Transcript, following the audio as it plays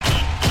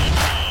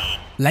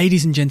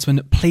Ladies and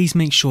gentlemen, please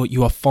make sure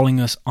you are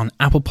following us on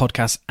Apple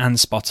Podcasts and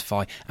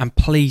Spotify, and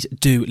please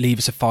do leave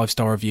us a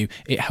 5-star review.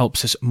 It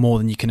helps us more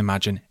than you can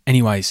imagine.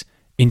 Anyways,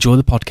 enjoy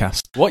the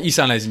podcast. What you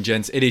sound, ladies and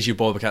gents, it is your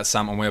boy Bucket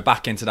Sam, and we're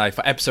back in today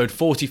for episode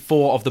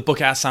 44 of the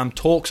Bucket Sam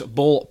Talks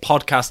Ball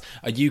podcast,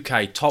 a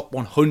UK top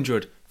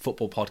 100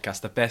 football podcast,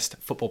 the best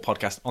football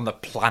podcast on the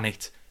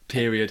planet,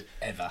 period.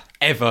 Ever.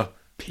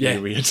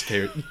 Period. Yeah,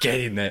 period. Get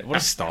in there. What a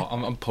start.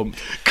 I'm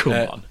pumped. Come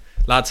on.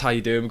 Lads, how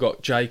you doing? We've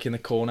got Jake in the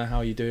corner. How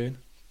are you doing?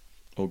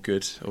 All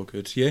good.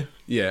 Yeah.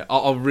 Yeah,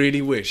 I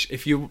really wish,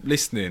 if you're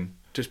listening,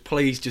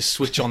 please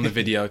switch on the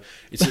video.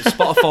 It's a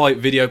Spotify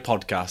video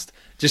podcast.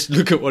 Just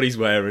look at what he's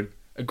wearing.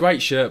 A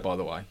great shirt, by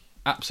the way.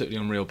 Absolutely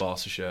unreal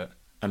Barca shirt.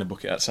 And a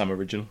Bucket Hat Sam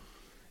original.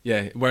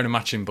 Yeah, wearing a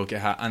matching bucket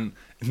hat. And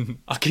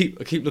I keep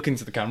looking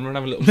to the camera and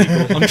have a little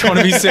giggle. I'm trying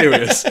to be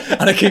serious.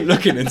 And I keep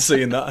looking and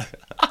seeing that.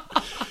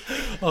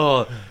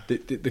 Oh,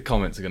 the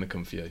comments are going to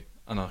come for you.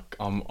 And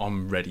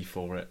I'm ready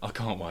for it. I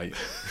can't wait.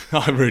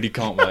 I really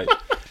can't wait.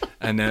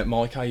 And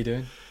Mike, how you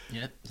doing?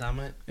 Yeah, Sam,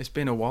 mate. It's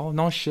been a while.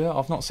 Nice shirt.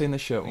 I've not seen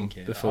this shirt one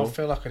before. I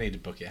feel like I need a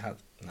bucket hat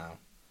now.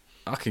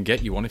 I can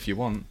get you one if you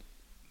want.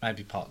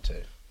 Maybe part 2.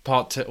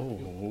 Part 2.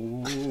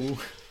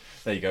 Oh,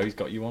 there you go. He's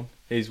got you one.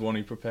 Here's one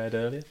he prepared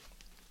earlier.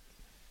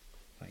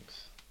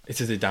 Thanks. It's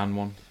a Zidane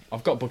one.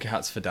 I've got bucket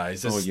hats for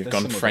days. You've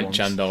gone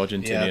French and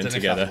Argentinian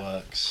together. If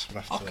that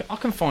works. I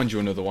can find you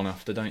another one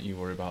after. Don't you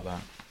worry about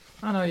that.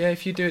 I know. Yeah,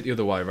 if you do it the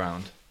other way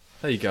around.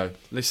 There you go,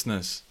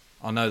 listeners.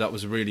 I know that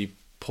was really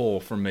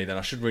poor from me. Then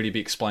I should really be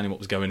explaining what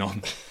was going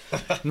on.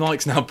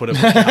 Mike's now put a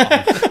bucket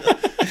hat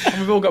on. And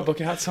we've all got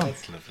bucket hats on.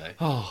 That's lovely.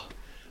 Oh,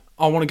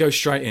 I want to go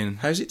straight in.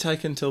 How's it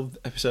taken until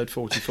episode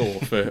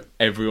 44 for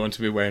everyone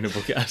to be wearing a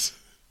bucket hat?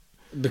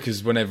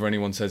 Because whenever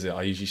anyone says it,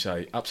 I usually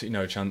say absolutely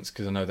no chance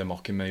because I know they're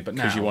mocking me. But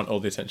now, Because you want all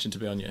the attention to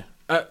be on you.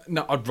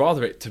 No, I'd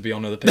rather it to be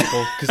on other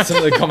people because some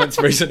of the comments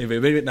recently have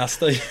been a bit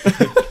nasty.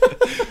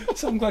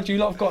 So I'm glad you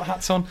lot have got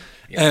hats on.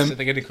 Yeah, so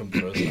they're going to come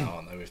for us now,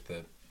 aren't they, with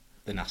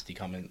the nasty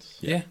comments?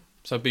 Yeah,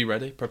 so be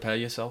ready, prepare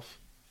yourself.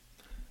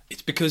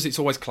 It's because it's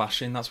always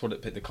clashing. That's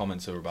what the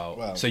comments are about.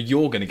 Well, so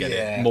you're going to get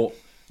it more.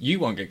 You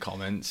won't get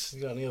comments.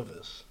 You got any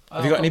others?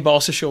 Have you got any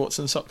Barca shorts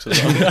and socks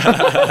as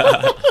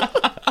well?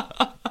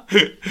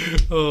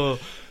 Oh,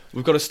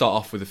 we've got to start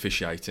off with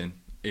officiating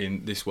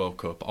in this World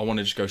Cup. I want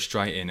to just go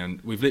straight in,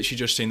 and we've literally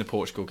just seen the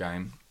Portugal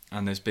game,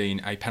 and there's been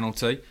a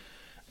penalty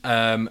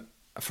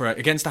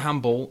against a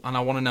handball, and I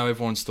want to know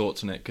everyone's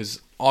thoughts on it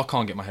because I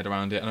can't get my head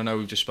around it, and I know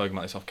we've just spoken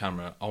about this off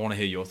camera. I want to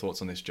hear your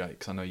thoughts on this, Jake,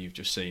 because I know you've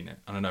just seen it,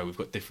 and I know we've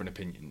got different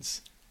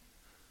opinions.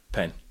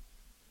 Pen.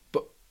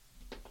 But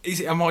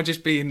am I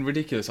just being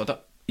ridiculous?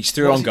 He's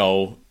through on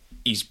goal.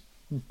 He's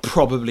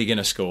probably going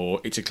to score.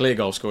 It's a clear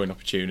goal scoring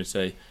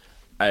opportunity.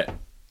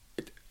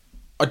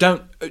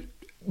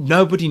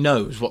 Nobody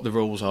knows what the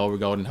rules are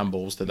regarding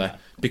handballs today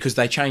because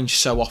they change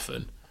so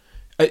often.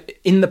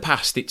 In the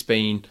past,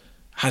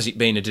 has it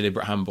been a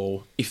deliberate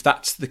handball? If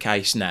that's the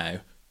case now,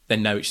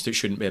 then no, it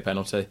shouldn't be a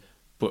penalty.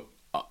 But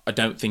I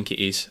don't think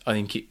it is. I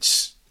think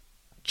it's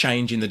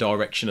changing the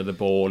direction of the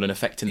ball and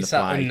affecting the play.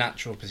 It's that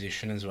unnatural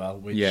position as well,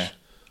 which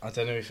I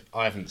don't know if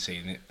I haven't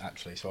seen it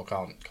actually, so I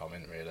can't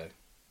comment really.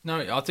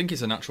 No, I think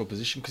it's a natural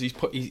position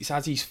because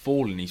as he's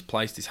fallen, he's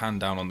placed his hand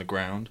down on the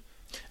ground.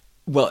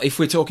 Well, if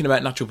we're talking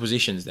about natural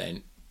positions,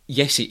 then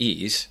yes, it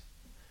is.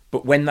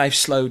 But when they've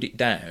slowed it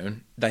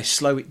down, they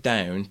slow it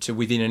down to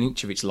within an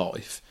inch of its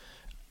life.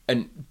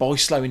 And by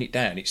slowing it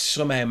down, it's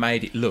somehow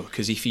made it look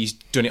as if he's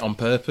done it on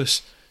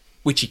purpose,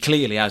 which he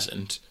clearly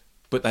hasn't.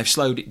 But they've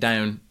slowed it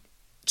down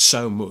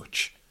so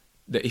much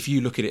that if you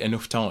look at it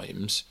enough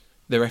times,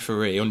 the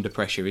referee under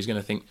pressure is going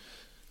to think,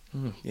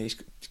 he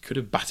could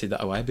have batted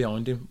that away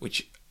behind him,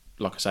 which,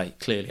 like I say,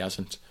 clearly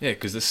hasn't. Yeah,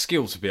 because the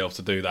skill to be able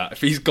to do that.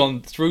 If he's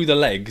gone through the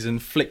legs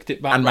and flicked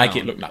it back and round,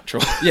 make it look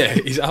natural. Yeah,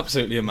 he's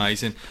absolutely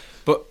amazing.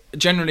 But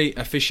generally,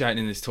 officiating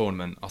in this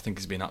tournament, I think,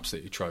 has been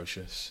absolutely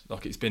atrocious.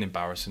 Like, it's been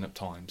embarrassing at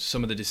times.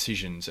 Some of the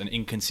decisions and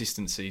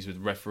inconsistencies with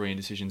refereeing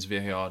decisions,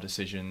 VAR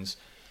decisions.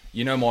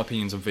 You know my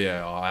opinions on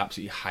VAR. I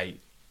absolutely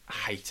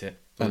hate it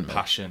with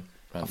passion.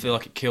 I feel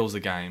like it kills the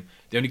game.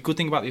 The only good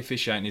thing about the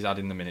officiating is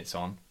adding the minutes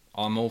on.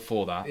 I'm all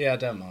for that. Yeah, I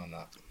don't mind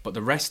that. But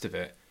the rest of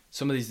it,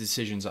 some of these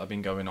decisions that have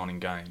been going on in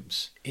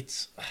games,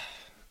 it's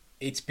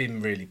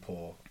been really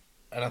poor,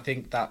 and I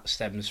think that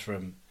stems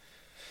from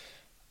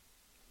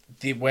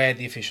where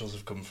the officials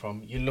have come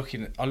from.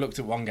 I looked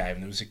at one game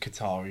and there was a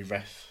Qatari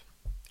ref,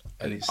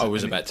 and I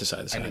was about to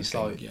say the same thing. And it's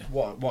like,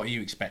 what are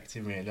you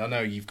expecting really? I know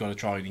you've got to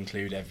try and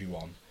include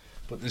everyone,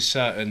 but there's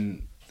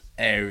certain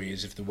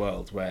areas of the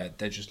world where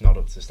they're just not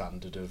up to the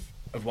standard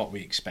of what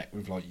we expect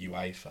with like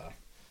UEFA.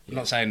 I'm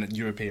not saying that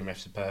European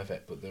refs are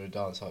perfect, but they're a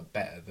darn sight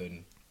better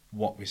than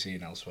what we're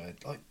seeing elsewhere.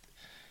 Like,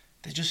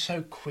 they're just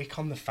so quick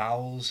on the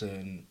fouls,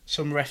 and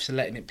some refs are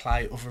letting it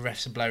play, other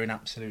refs are blowing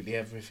absolutely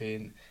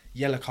everything.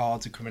 Yellow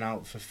cards are coming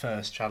out for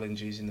first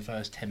challenges in the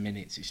first 10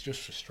 minutes. It's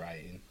just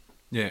frustrating.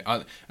 Yeah,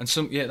 I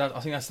think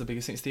that's the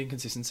biggest thing. It's the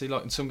inconsistency.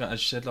 Like in some games,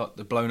 as you said, like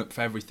they're blown up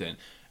for everything,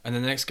 and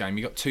then the next game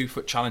you got 2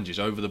 foot challenges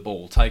over the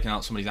ball, taking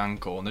out somebody's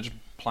ankle, and they're just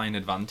playing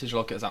advantage,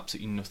 like there's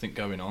absolutely nothing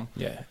going on.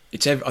 Yeah,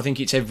 I think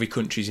it's every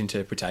country's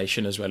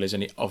interpretation as well,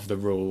 isn't it, of the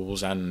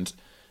rules, and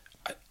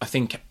I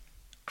think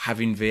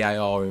having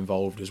VAR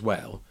involved as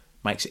well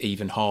makes it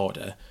even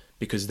harder,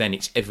 because then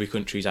it's every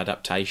country's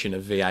adaptation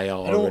of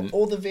VAR. And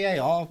all the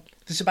VAR,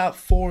 there's about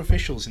 4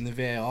 officials in the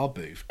VAR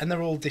booth, and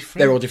they're all different.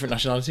 They're all different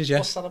nationalities, yeah.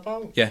 What's that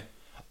about? Yeah.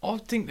 I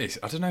think this,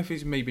 I don't know if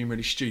it's me being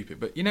really stupid,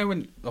 but you know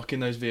when, like in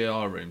those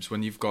VAR rooms,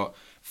 when you've got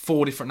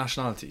 4 different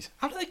nationalities,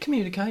 how do they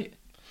communicate?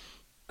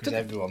 Because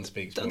everyone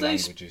speaks more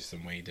languages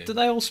than we do. Do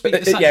they all speak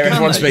the same? Yeah,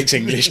 everyone speaks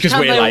English because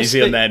we're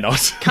lazy and they're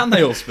not. Can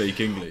they all speak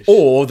English?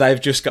 Or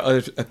they've just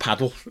got a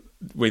paddle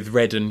with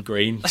red and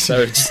green, so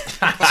it's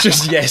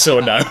just yes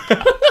or no.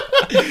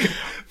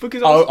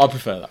 Because I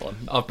prefer that one.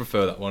 I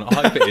prefer that one. I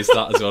hope it is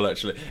that as well,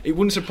 actually. It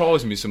wouldn't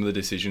surprise me, some of the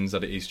decisions,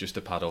 that it is just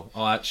a paddle.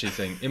 I actually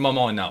think, in my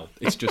mind now,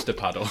 it's just a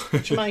paddle.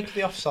 What do you make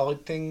the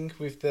offside thing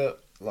with the,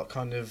 like,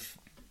 kind of...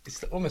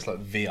 It's almost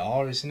like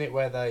VR, isn't it,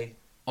 where they...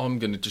 I'm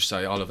going to just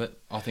say I love it.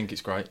 I think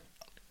it's great.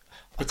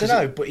 I don't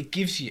know, but it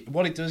gives you...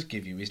 What it does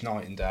give you is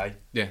night and day.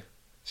 Yeah.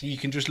 So you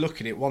can just look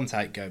at it, one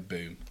take, go,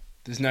 boom.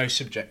 There's no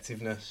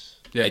subjectiveness.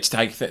 Yeah,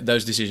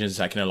 those decisions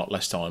are taking a lot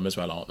less time as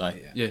well, aren't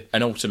they? Yeah.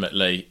 And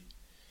ultimately,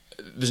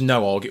 there's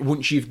no argument.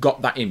 Once you've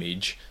got that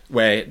image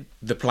where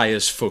the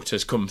player's foot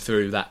has come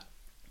through that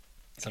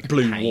It's like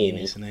blue a pain,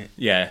 wall, isn't it?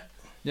 Yeah.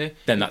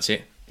 then that's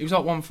it. It was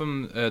like one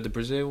from the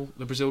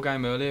Brazil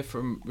game earlier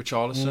from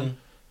Richarlison.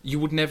 You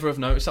would never have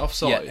noticed that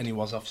offside. Yeah, and he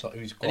was offside.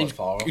 He was quite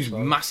far offside. He was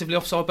massively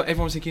offside, but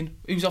everyone was thinking,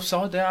 who's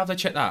offside there? Have they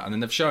checked that? And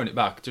then they've shown it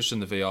back, just on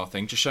the VR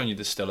thing, just showing you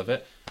the still of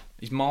it.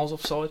 He's miles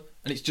offside,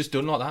 and it's just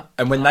done like that.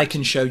 And when they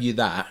can show you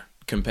that,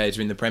 compared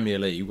to in the Premier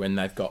League, when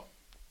they've got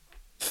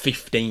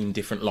 15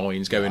 different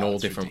lines going all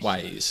different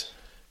ways,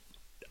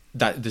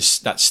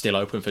 that's still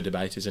open for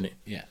debate, isn't it?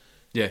 Yeah.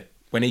 Yeah.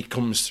 When he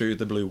comes through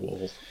the blue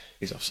wall,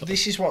 he's offside.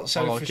 This is what's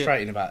so I like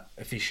frustrating about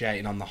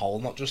officiating on the whole,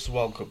 not just the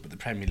World Cup, but the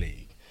Premier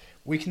League.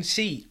 We can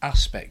see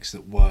aspects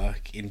that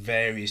work in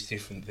various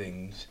different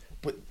things,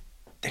 but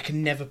they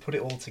can never put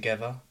it all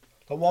together.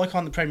 Like, why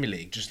can't the Premier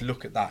League just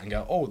look at that and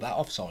go, oh, that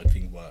offside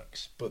thing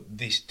works, but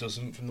this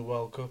doesn't from the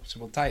World Cup, so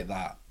we'll take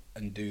that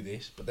and do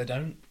this, but they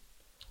don't.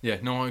 Yeah,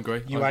 no, I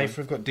agree. UEFA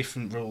have got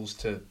different rules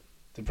to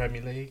the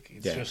Premier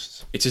League.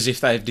 It's as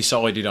if they've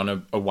decided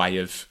on a way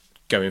of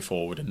going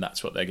forward, and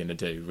that's what they're going to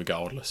do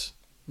regardless.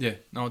 Yeah,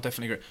 no, I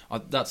definitely agree.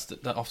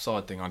 That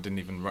offside thing, I didn't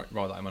even write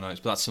that in my notes,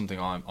 but that's something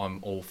I'm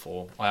all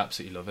for. I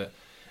absolutely love it,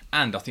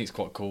 and I think it's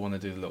quite cool when they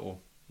do the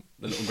little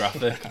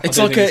graphic. It's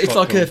like a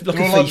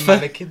FIFA.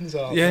 Mannequins,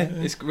 aren't Yeah,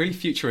 they? it's really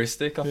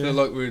futuristic. I feel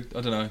like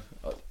I don't know.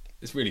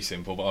 It's really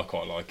simple, but I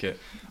quite like it.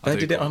 They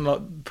did it on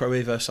like Pro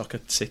Evo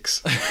Soccer 6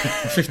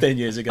 15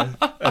 years ago,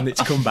 and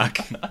it's come back.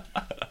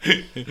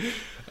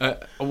 I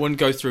want to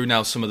go through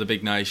now some of the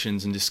big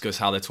nations and discuss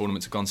how their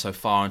tournaments have gone so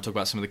far and talk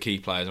about some of the key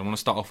players. I want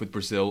to start off with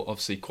Brazil,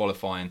 obviously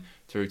qualifying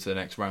through to the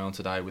next round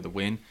today with a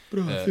win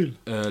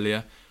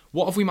earlier.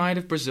 What have we made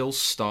of Brazil's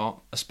start,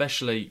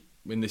 especially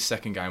in this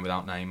second game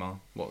without Neymar?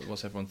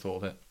 What's everyone thought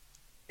of it?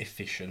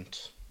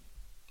 Efficient.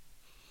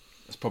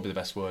 That's probably the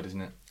best word,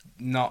 isn't it?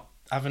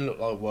 Haven't looked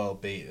like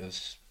world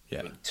beaters.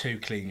 Yeah. 2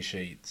 clean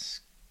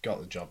sheets.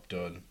 Got the job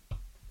done.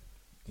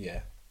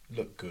 Yeah.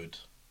 Looked good.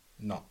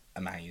 Not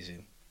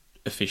amazing.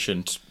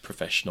 Efficient,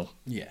 professional.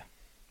 Yeah.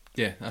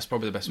 Yeah, that's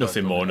probably the best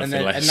Nothing word. more,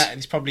 nothing less. And that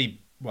is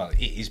probably, well,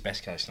 it is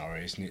best case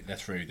scenario, isn't it? They're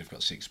through, they've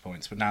got 6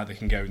 points, but now they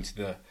can go into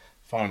the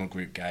final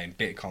group game,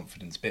 bit of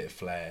confidence, bit of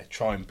flair,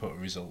 try and put a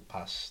result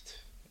past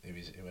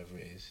whoever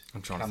it is.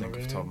 I'm trying to think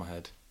off the top of my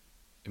head.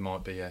 It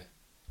might be, yeah.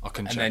 I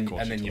can check.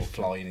 And then you're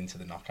flying into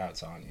the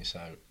knockouts, aren't you?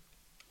 So,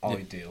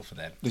 ideal for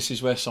them. This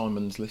is where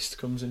Simon's list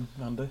comes in,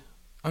 Andy.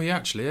 Oh, yeah,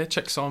 actually, yeah.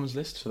 Check Simon's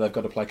list. So they've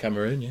got to play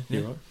Cameroon, yeah?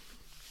 You're right.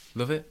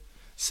 Love it.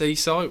 See,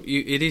 Si,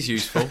 it is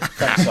useful.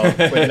 Thanks, Si.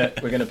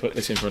 We're going to put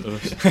this in front of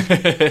us.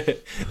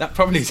 That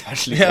probably is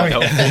actually quite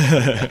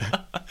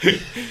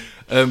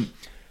helpful.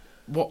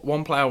 What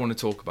one player I want to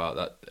talk about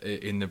that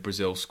in the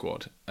Brazil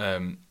squad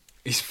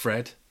is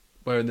Fred,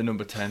 wearing the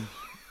number 10.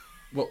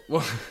 What?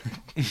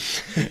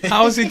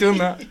 How has he done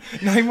that?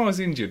 Neymar's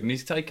injured and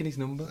he's taken his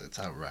number. It's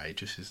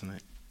outrageous, isn't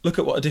it? Look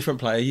at what a different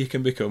player you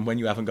can become when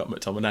you haven't got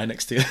McTominay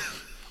next to you.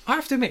 I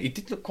have to admit, he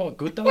did look quite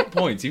good though at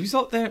points. He was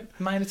like their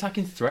main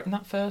attacking threat in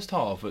that first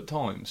half at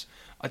times.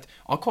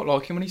 I quite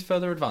like him when he's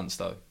further advanced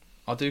though.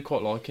 I do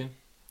quite like him.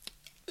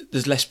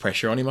 There's less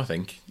pressure on him, I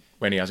think,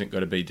 when he hasn't got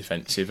to be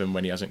defensive and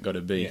when he hasn't got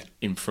to be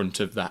in front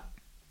of that,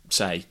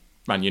 say,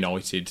 Man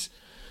United,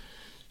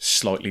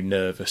 slightly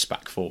nervous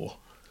back four.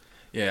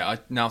 Yeah,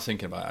 now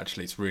thinking about it,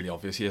 actually, it's really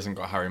obvious. He hasn't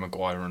got Harry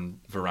Maguire and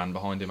Varane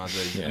behind him, has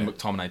he? Yeah. And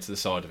McTominay to the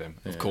side of him.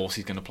 Of course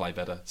he's going to play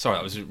better. Sorry,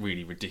 that was a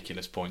really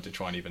ridiculous point to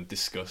try and even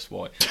discuss.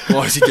 Why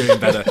is he doing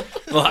better?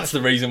 Well, that's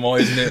the reason why,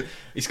 isn't it?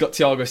 He's got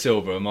Thiago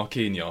Silva and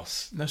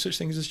Marquinhos. No such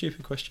thing as a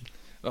stupid question.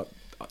 That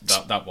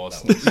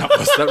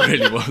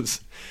really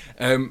was.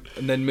 And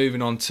then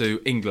moving on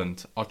to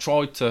England. I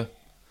tried to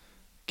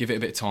give it a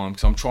bit of time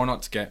because I'm trying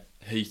not to get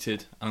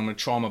heated. And I'm going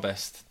to try my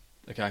best.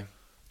 Okay?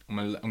 I'm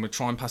going to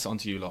try and pass it on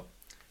to you lot.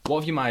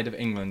 What have you made of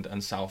England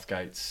and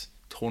Southgate's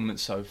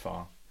tournament so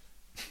far.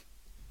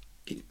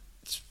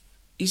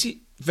 Is it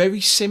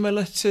very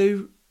similar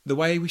to the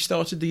way we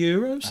started the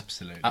Euros?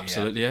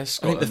 Absolutely. Yes.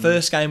 I think the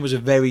first game was a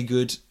very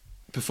good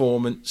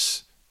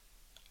performance,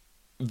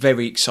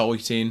 very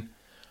exciting.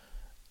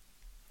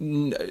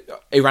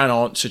 Iran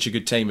aren't such a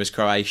good team as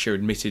Croatia,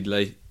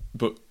 admittedly,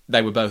 but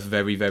they were both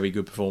very, very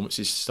good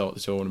performances to start the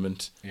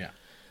tournament. Yeah.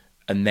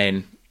 And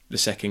then the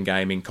second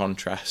game, in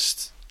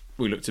contrast,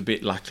 we looked a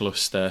bit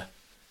lacklustre.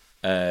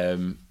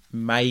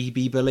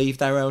 Maybe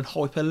believed our own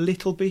hype a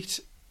little bit.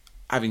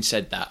 Having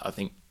said that, I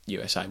think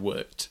USA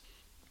worked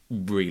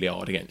really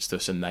hard against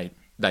us, and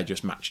they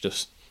just matched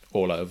us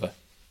all over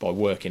by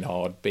working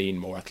hard, being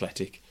more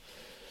athletic.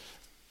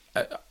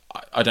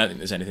 I don't think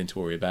there's anything to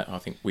worry about. I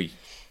think we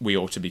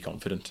ought to be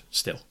confident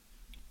still.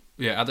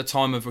 Yeah, at the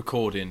time of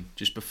recording,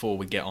 just before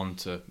we get on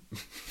to...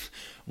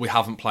 we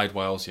haven't played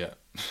Wales yet.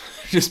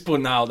 Just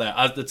putting out there,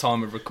 at the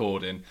time of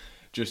recording,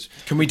 just...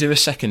 Can we do a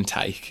second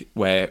take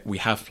where we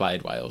have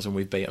played Wales and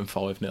we've beaten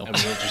 5-0? And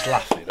we're just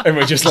laughing. And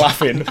we're just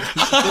laughing.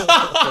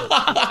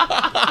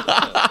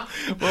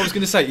 Well, I was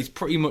going to say, it's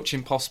pretty much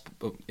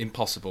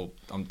impossible.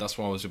 That's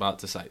what I was about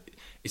to say.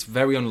 It's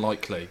very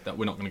unlikely that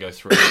we're not going to go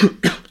through.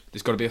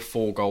 There's got to be a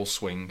 4-goal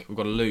swing. We've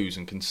got to lose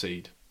and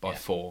concede by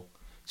 4.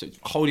 So it's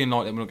wholly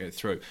unlikely that we're not going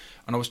through.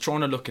 And I was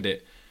trying to look at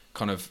it,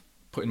 kind of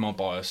putting my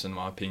bias and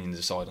my opinions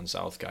aside on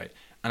Southgate.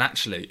 And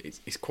actually,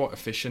 it's quite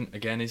efficient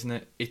again, isn't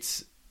it?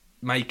 It's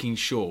making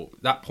sure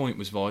that point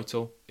was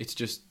vital. It's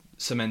just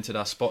cemented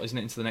our spot, isn't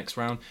it, into the next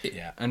round?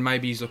 Yeah. And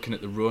maybe he's looking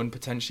at the run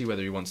potentially,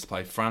 whether he wants to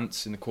play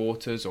France in the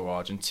quarters or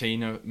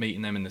Argentina,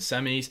 meeting them in the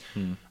semis.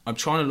 I'm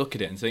trying to look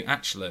at it and think,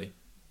 actually,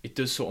 it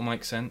does sort of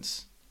make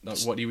sense, like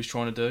what he was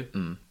trying to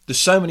do. There's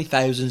so many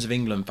thousands of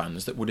England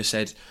fans that would have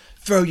said,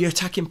 throw your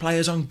attacking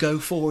players on, go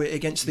for it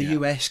against the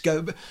US,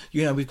 go.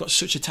 We've got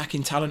such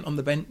attacking talent on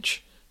the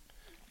bench.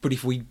 But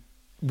if we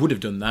would have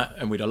done that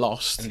and we'd have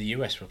lost. And the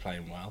US were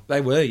playing well.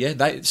 They were,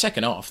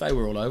 second half, they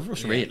were all over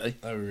us, really.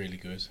 They were really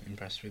good.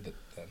 Impressed with it.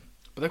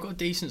 But they've got a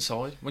decent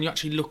side. When you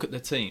actually look at the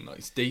team, like,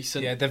 it's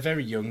decent. Yeah, they're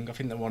very young. I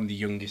think they're one of the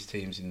youngest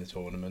teams in the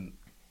tournament.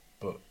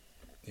 But,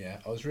 yeah,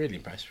 I was really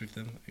impressed with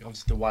them.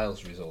 Obviously, the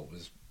Wales result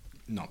was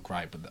not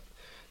great, but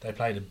they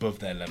played above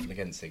their level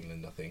against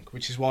England, I think,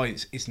 which is why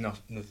it's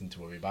nothing to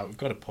worry about. We've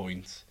got a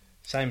point.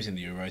 Same as in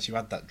the Euros. You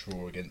had that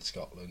draw against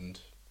Scotland.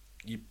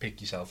 You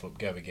pick yourself up,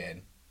 go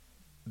again.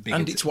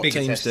 And it's what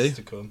teams do.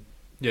 To come.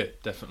 Yeah,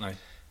 definitely.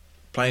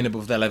 Playing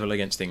above their level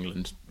against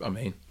England,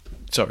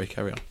 sorry,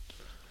 carry on.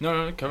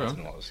 No, carry I on.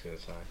 don't know what I was going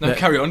to say. No,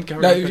 carry on.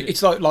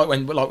 It's like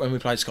when we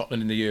played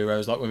Scotland in the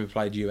Euros, like when we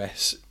played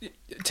US.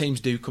 Teams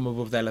do come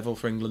above their level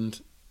for England,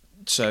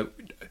 so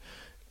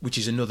which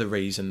is another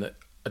reason that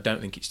I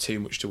don't think it's too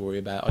much to worry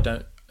about.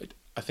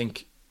 I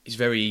think it's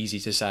very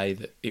easy to say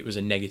that it was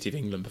a negative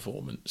England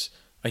performance.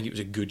 I think it was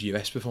a good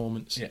US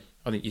performance. Yeah.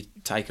 I think you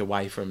take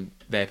away from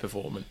their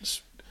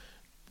performance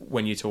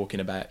when you're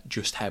talking about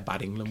just how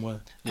bad England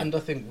were. And I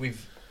think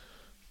we've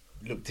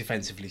looked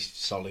defensively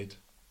solid.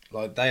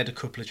 Like, they had a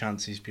couple of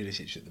chances,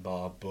 Pulisic at the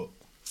bar, but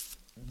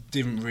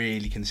didn't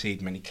really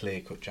concede many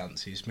clear-cut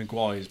chances.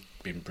 Maguire's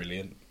been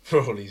brilliant for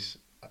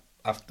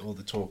after all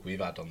the talk we've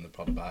had on the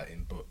pod about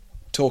him. But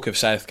talk of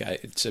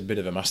Southgate, it's a bit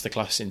of a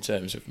masterclass in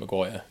terms of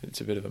Maguire.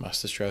 It's a bit of a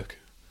masterstroke.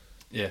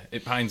 Yeah,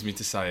 it pains me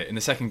to say it. In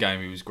the second game,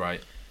 he was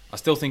great. I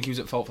still think he was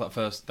at fault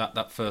for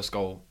that first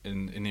goal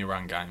in the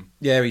Iran game.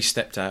 Yeah, he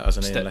stepped out,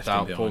 hasn't he? Stepped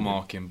out, poor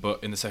marking.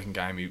 But in the second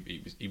game,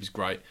 he was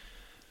great.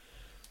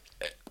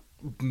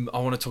 I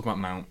want to talk about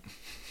Mount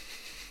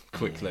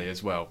quickly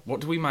as well.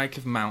 What do we make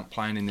of Mount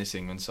playing in this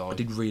England side? I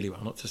did really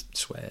well not to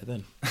swear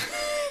then.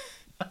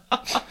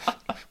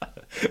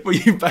 Well,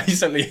 you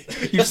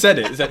said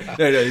it.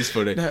 No, it's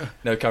funny.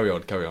 No, carry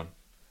on.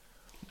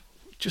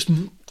 Just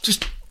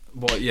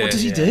what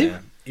does he do?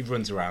 He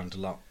runs around a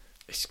lot.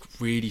 It's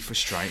really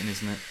frustrating,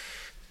 isn't it?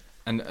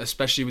 And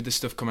especially with the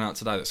stuff coming out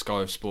today that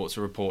Sky Sports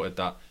have reported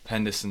that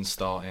Henderson's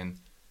starting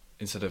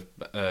instead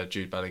of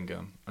Jude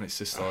Bellingham, and it's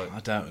just like,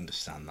 I don't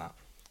understand that.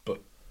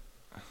 But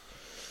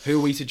who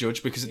are we to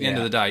judge? Because at the end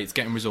of the day, it's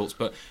getting results.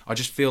 But I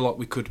just feel like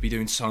we could be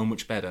doing so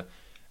much better,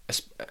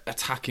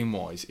 attacking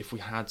wise, if we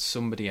had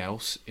somebody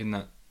else in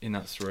that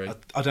three.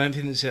 I don't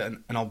think there's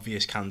an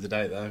obvious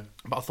candidate though.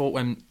 But I thought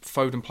when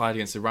Foden played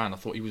against Iran, I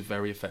thought he was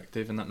very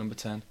effective in that number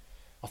 10.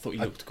 I thought he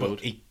looked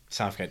good.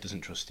 Southgate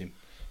doesn't trust him.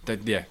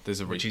 There's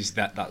a which is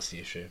that's the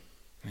issue.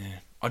 Yeah,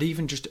 I'd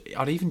even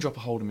drop a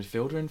holding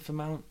midfielder in for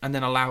Mount, and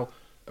then allow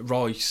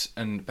Rice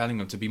and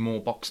Bellingham to be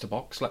more box to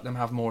box. Let them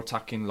have more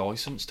attacking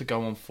license to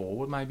go on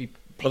forward. Maybe.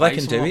 Well, they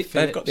can do it.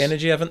 They've got the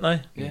energy, haven't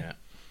they? Yeah.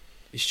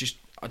 It's just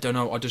I don't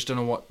know. I just don't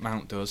know what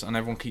Mount does, and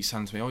everyone keeps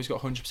saying to me, "Oh, he's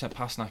got 100%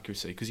 passing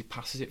accuracy because he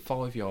passes it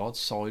 5 yards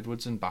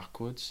sideways and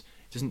backwards.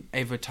 He doesn't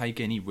ever take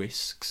any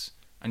risks."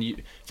 And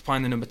to play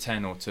in the number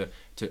 10 or to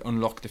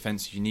unlock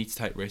defence, you need to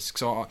take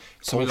risks. Paul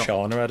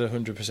Sharner had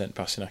 100%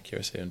 passing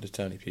accuracy under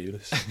Tony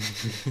Pulis.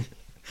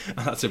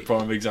 That's a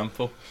prime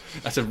example.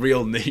 That's a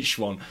real niche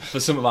one for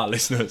some of our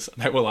listeners.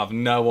 They will have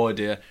no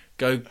idea.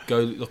 Go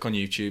look on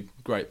YouTube.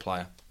 Great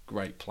player.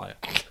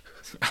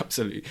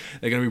 Absolutely.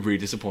 They're going to be really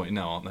disappointed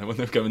now, aren't they, when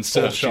they go and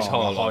search his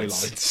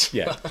highlights.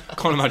 Yeah.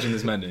 Can't imagine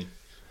there's many.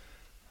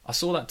 I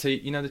saw that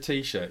the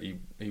T-shirt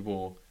he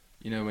wore,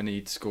 when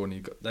he'd scored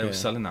and they were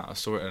selling that. I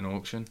saw it at an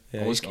auction.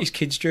 Yeah, his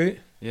kids drew it.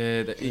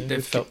 Yeah,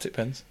 they've felt it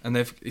pens. And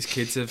his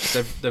kids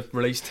they've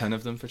released 10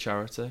 of them for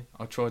charity.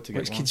 I tried to get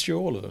His one. kids drew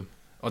all of them.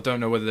 I don't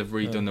know whether they've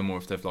redone them or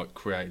if they've like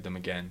created them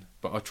again,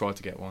 but I tried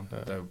to get one.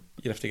 They're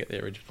You'd have to get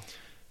the original.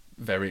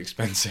 very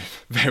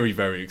expensive, very,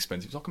 very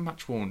expensive. It's like a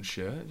match-worn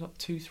shirt. It was like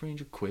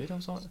 £200-300. I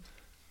was like,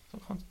 I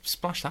can't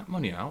splash that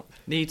money out.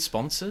 Need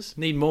sponsors.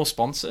 Need more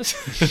sponsors.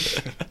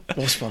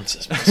 More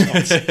sponsors. More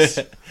sponsors.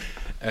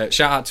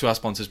 Shout out to our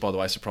sponsors, by the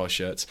way, Surprise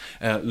Shirts.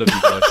 Love you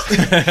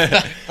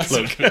guys.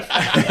 Look.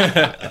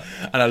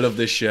 And I love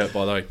this shirt,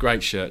 by the way.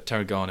 Great shirt.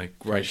 Tarragona,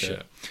 great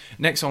shirt.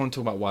 Next, I want to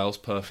talk about Wales.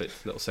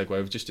 Perfect little segue.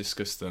 We've just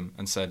discussed them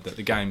and said that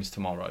the game's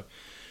tomorrow.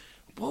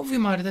 What have we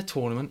made of their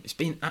tournament? It's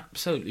been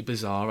absolutely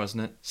bizarre,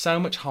 hasn't it? So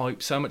much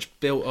hype, so much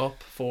built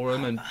up for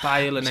them and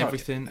Bale and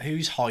everything.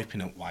 Who's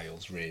hyping up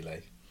Wales,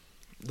 really?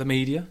 The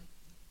media.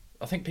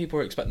 I think people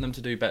are expecting them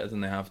to do better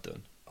than they have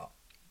done.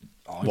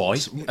 Why?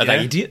 Are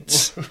they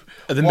idiots?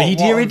 Are the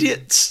media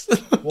idiots?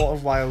 What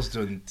have Wales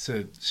done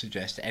to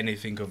suggest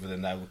anything other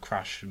than they will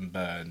crash and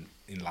burn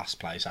in last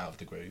place out of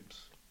the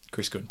groups?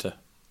 Chris Gunter.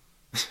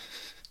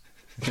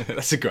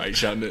 That's a great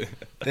shout, isn't it?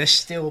 They're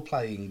still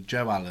playing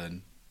Joe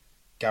Allen,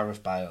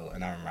 Gareth Bale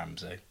and Aaron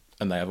Ramsey.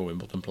 And they have a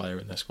Wimbledon player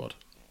in their squad.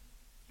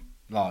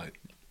 Like,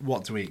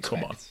 what do we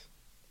expect? Come on.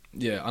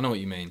 Yeah, I know what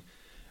you mean.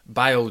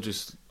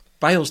 Bale's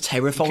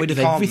terrified of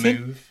He can't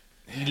everything. move.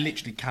 He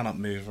literally cannot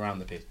move around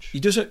the pitch. He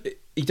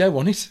don't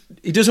want it.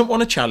 He doesn't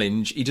want a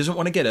challenge. He doesn't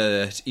want to get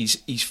hurt.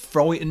 He's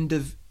frightened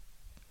of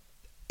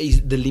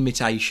the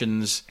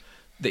limitations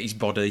that his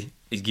body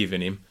is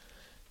giving him.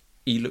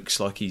 He looks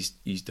like he's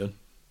done.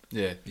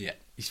 Yeah. Yeah.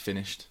 He's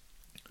finished.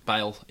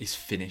 Bale is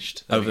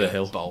finished. There Over we the go.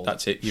 hill. Bold.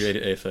 That's it. You heard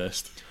it here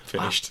first.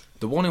 Finished.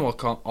 The one who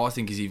I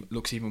think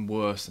looks even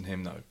worse than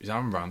him, though, is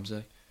Aaron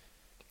Ramsey.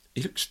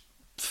 He looks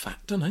fat,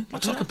 doesn't he?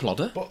 Looks like a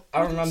plodder. But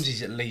Aaron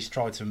Ramsey's at least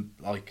tried to,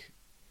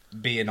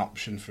 be an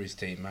option for his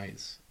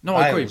teammates. No,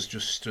 I agree. Bale's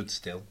just stood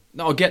still.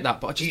 No, I get that,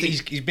 but I just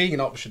think... He's being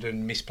an option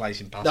and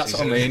misplacing passes. That's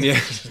what I mean, yeah.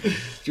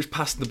 Just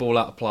passing the ball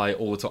out of play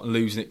all the time,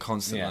 losing it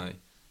constantly. Yeah.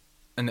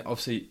 And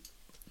obviously,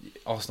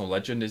 Arsenal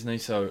legend, isn't he?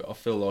 So I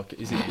feel like,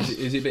 is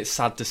it a bit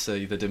sad to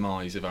see the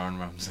demise of Aaron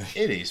Ramsey?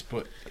 It is,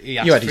 but he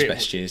You had his for it-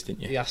 best years,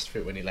 didn't He you? asked for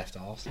it when he left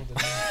Arsenal,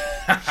 didn't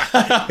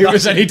he? It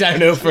was only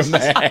downhill from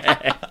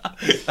there.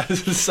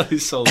 That's so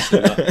salty,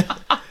 that.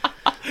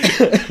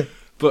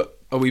 But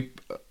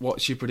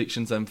what's your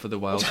predictions then for the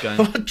Wales game?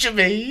 What do you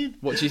mean?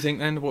 What do you think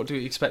then? What do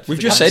we expect? For We've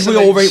the just game? said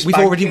Absolute we've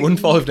already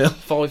spanking. won 5-0.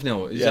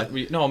 5-0. Is Yeah.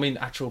 that no, I mean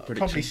actual Probably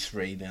predictions.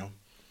 3-0.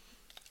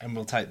 And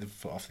we'll take the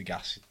foot off the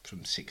gas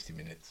from 60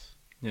 minutes.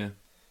 Yeah,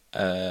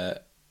 5-0.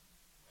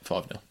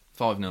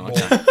 5-0. More,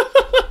 Okay.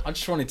 I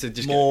just wanted to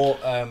just more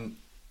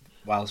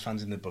Wales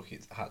fans in the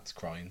bucket hats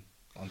crying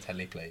on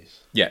telly, please.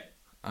 Yeah.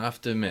 I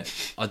have to admit,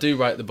 I do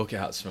rate the bucket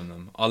hats from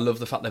them. I love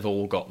the fact they've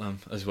all got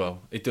them as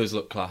well. It does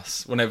look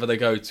class whenever they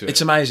go to it.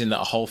 It's amazing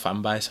that a whole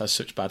fan base has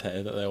such bad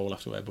hair that they all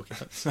have to wear bucket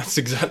hats. That's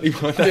exactly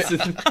why. That's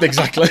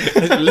Exactly.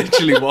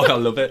 literally why I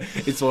love it.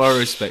 It's why I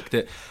respect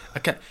it.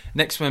 Okay,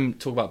 next one,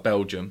 talk about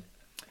Belgium.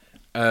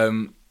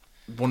 One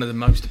of the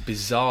most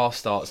bizarre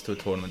starts to a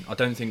tournament. I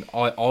don't think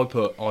I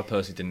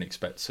personally didn't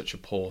expect such a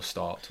poor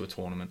start to a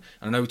tournament.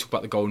 And I know we talk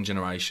about the golden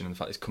generation and the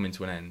fact it's coming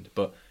to an end,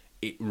 but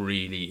it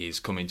really is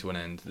coming to an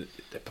end.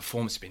 The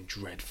performance has been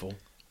dreadful.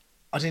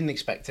 I didn't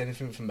expect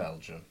anything from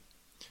Belgium.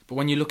 But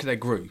when you look at their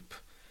group,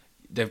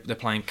 they're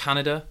playing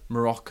Canada,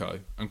 Morocco,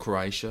 and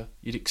Croatia.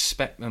 You'd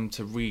expect them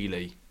to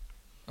really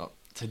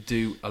to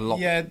do a lot.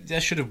 Yeah, they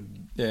should have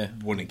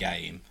won a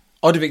game.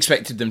 I'd have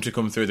expected them to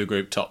come through the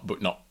group top,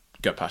 but not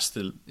go past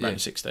the round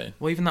 16.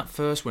 Well, even that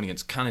first win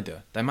against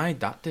Canada, they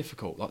made that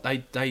difficult.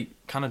 Like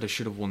Canada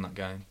should have won that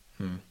game.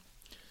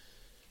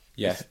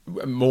 Yeah,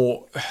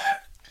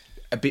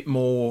 a bit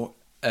more.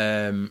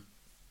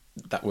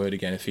 That word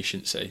again,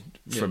 efficiency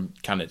from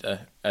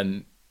Canada,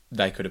 and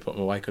they could have put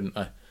them away, couldn't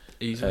they?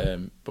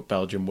 Easily. But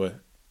Belgium were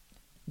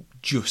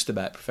just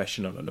about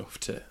professional enough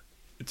to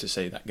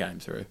see that game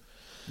through.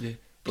 Yeah.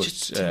 But,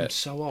 Just team's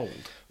so old.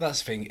 That's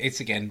the thing.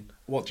 It's again,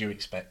 what do you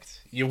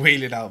expect? You're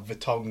wheeling out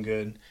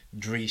Vertonghen,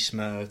 Dries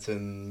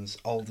Mertens,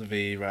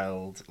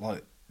 Alderweireld.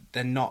 Like,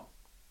 they're not.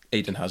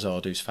 Eden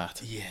Hazard, who's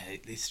fat. Yeah,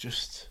 it's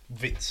just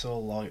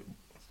Witsel. Like,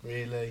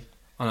 really.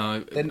 I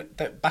know.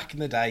 They're back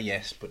in the day,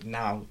 yes, but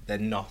now they're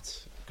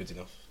not good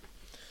enough.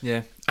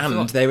 Yeah.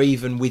 And they're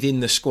even within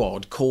the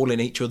squad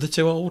calling each other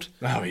too old.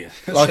 Oh yeah,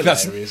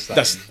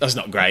 That's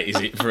not great, is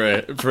it,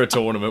 for a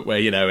tournament where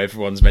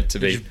everyone's meant to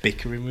They're be just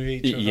bickering with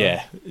each other.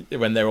 Yeah,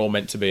 when they're all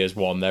meant to be as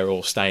one, they're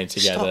all staying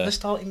together. They're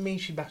starting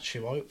Michy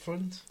Batshuayi up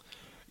front.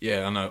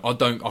 Yeah, I know. I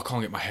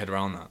can't get my head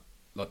around that.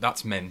 Like,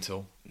 that's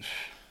mental.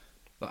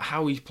 Like,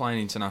 how he's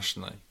playing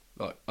internationally.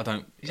 Like, I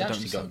don't. He's I don't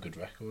actually got a understand.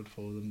 good record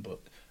for them, but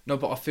No,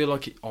 but I feel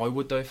like I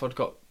would though if I'd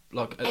got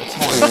like at the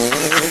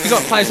time. You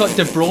got players like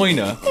De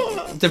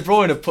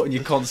Bruyne putting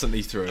you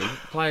constantly through.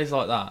 Players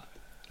like that.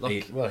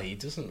 Like, He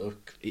doesn't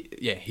look.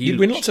 He'd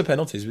win lots of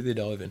penalties with your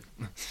diving.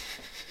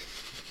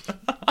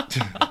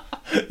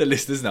 The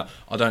listeners know.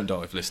 I don't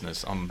dive,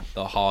 listeners. I'm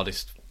the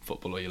hardest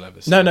footballer you'll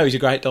ever see. No, he's a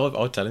great diver.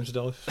 I'd tell him to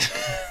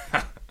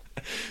dive.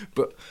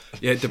 But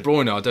yeah, De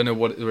Bruyne, I don't know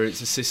whether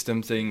it's a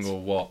system thing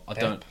or what. I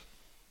don't.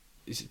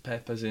 Is it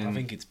Pep as in? I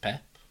think it's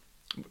Pep.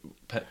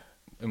 Pep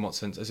in what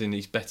sense? As in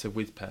he's better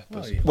with Pep.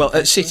 Well,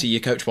 at City,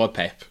 you're coached by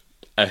Pep.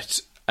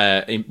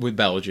 With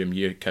Belgium,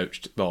 you're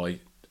coached by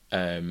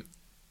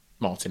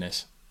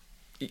Martinez.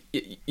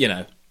 You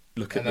know,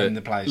 look at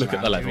the players. Look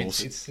at the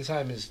levels. It's the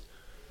same as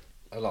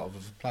a lot of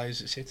other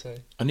players at City.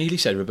 I nearly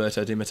said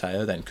Roberto Di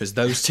Matteo then, because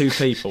those two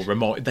people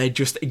they're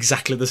just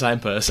exactly the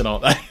same person,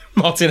 aren't they?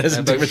 Martinez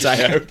and Di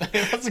Matteo.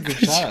 That's a good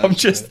shout.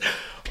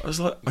 I was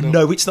like, I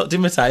know it's not Di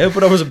Matteo,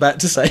 but I was about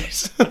to say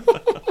it.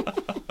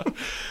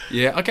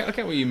 Yeah, I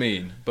get what you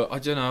mean, but I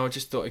don't know. I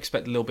just thought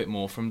expect a little bit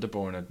more from De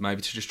Bruyne,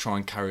 maybe to just try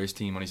and carry his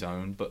team on his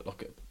own. But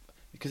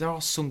because there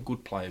are some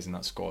good players in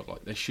that squad,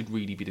 like they should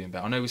really be doing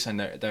better. I know we're saying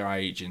their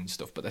age and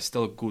stuff, but they're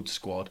still a good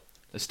squad.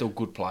 They're still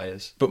good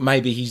players. But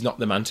maybe he's not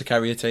the man to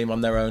carry a team on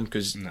their own,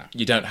 because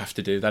you don't have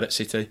to do that at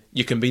City.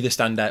 You can be the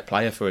standout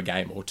player for a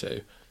game or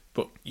two,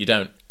 but you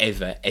don't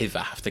ever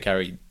have to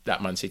carry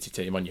that Man City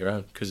team on your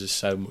own, because there's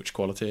so much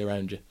quality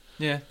around you.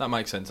 Yeah, that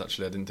makes sense,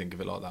 actually. I didn't think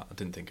of it like that.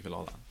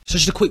 So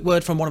just a quick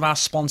word from one of our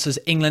sponsors,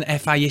 England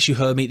FA. Yes, you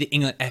heard me, the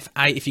England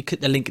FA. If you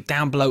click the link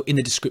down below in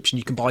the description,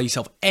 you can buy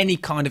yourself any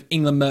kind of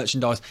England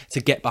merchandise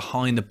to get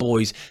behind the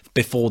boys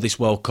before this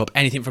World Cup.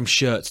 Anything from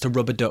shirts to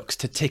rubber ducks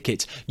to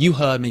tickets. You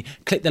heard me.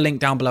 Click the link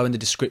down below in the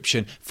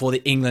description for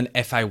the England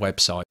FA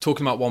website.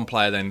 Talking about one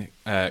player then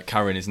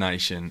carrying his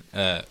nation,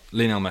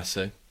 Lionel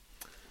Messi.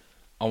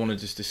 I want to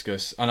just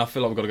discuss, and I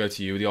feel like we've got to go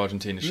to you with the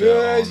Argentina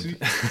shirt on,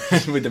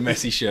 with the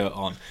Messi shirt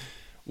on.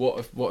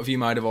 What have you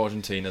made of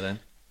Argentina then?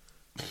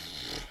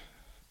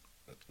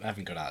 I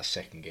haven't got out of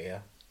second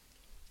gear,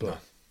 but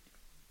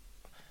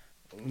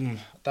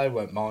they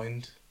won't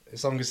mind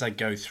as long as they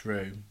go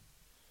through.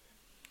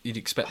 You'd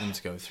expect them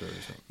to go through,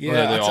 isn't it?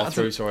 Yeah, they are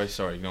through. Sorry,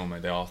 ignore me.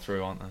 They are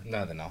through, aren't they?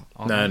 No, they're not.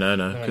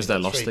 No, because they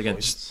lost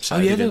against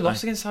Saudi. They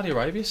lost against Saudi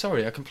Arabia.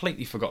 Sorry, I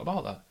completely forgot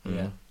about that.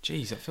 Yeah.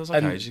 Jeez, that feels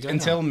like ages ago.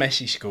 Until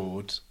Messi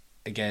scored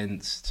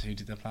against, who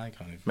did they play?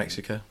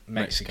 Mexico.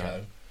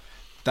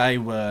 They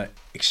were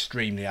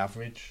extremely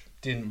average.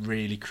 Didn't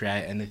really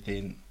create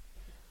anything.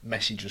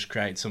 Messi just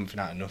created something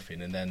out of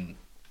nothing, and then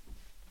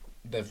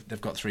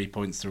they've got 3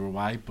 points through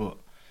away. But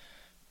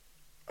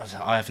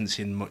I haven't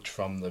seen much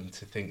from them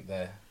to think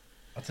they're.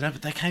 I don't know,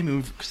 but they came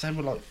in because they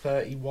were like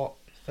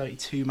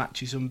 32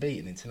 matches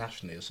unbeaten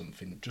internationally or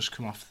something. Just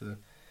come off the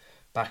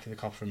back of the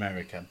Copa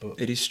America. But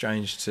it is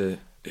strange to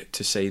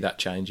see that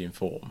change in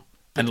form.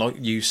 And like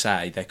you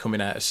say, they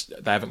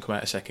haven't come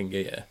out of second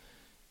gear.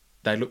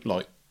 They look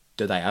like.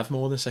 Do they have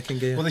more than second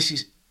gear? Well,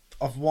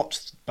 I've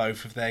watched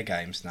both of their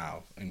games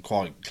now, and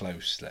quite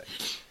closely.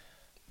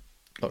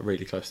 Like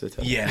really close to the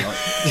top. Yeah,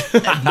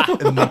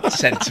 like a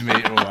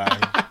centimetre away.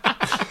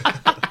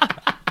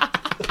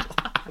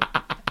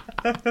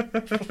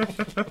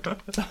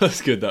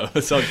 That's good though.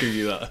 I'll give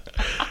you that.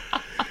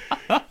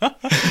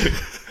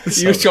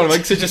 You were trying to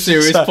make such a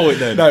serious point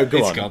then. No, go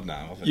It's on. gone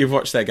now. You've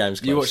watched their games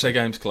closely. You watched their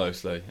games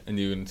closely, and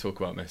you were going to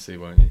talk about Messi,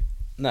 weren't you?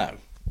 No,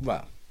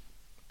 well,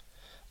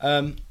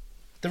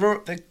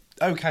 they're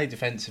okay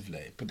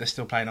defensively, but they're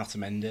still playing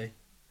Otamendi.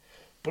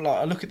 But like,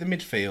 I look at the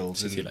midfield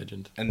City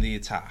legend and the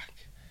attack.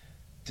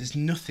 There's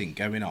nothing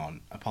going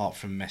on apart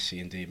from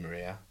Messi and Di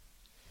Maria.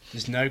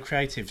 There's no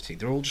creativity.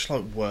 They're all just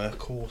like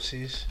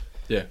workhorses.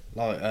 Yeah.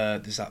 Like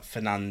there's that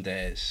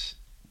Fernandes,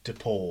 De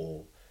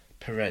Paul,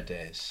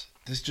 Paredes.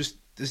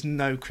 There's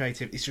no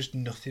creativity. It's just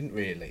nothing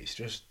really. It's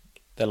just.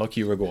 They're like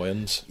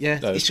Uruguayans. Yeah,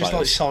 it's just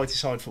players. like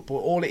side-to-side football.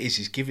 All it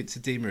is give it to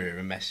Di Maria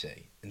and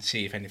Messi and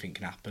see if anything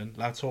can happen.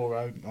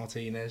 Lautaro,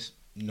 Martinez,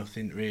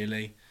 nothing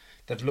really.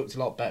 They've looked a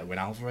lot better when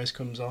Alvarez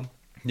comes on.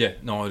 Yeah,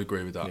 no, I'd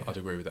agree with that.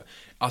 Yeah.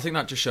 I think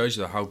that just shows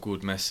you how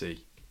good Messi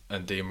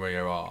and Di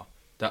Maria are.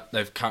 That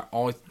they've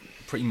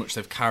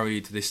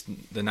carried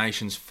the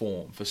nation's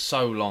form for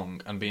so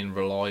long and being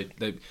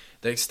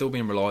they're still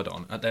being relied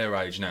on at their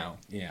age now.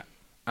 Yeah.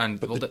 And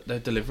they're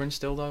delivering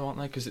still though, aren't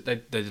they? Because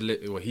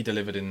he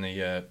delivered in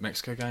the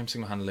Mexico game,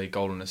 single-handedly,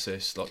 goal and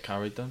assist,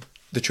 carried them.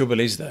 The trouble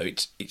is though,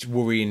 it's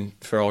worrying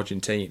for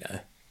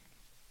Argentina.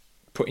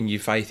 Putting your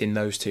faith in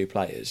those two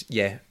players,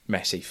 yeah,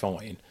 Messi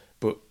fine,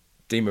 but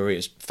Di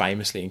Maria's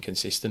famously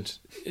inconsistent.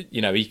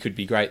 You know, he could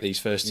be great these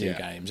first two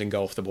games and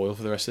go off the boil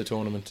for the rest of the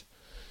tournament.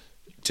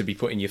 To be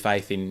putting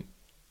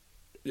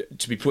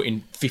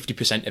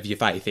 50% of your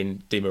faith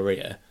in Di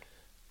Maria,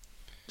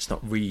 it's not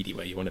really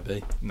where you want to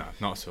be. No,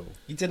 not at all.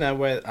 You don't know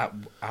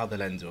how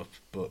they'll end up,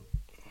 but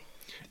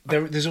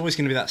there's always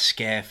going to be that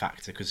scare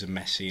factor because of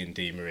Messi and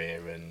Di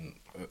Maria and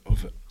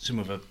some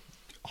other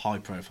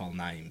high-profile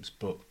names.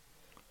 But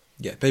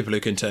yeah, people who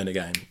can turn a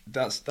game.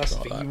 That's the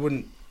thing. You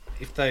wouldn't,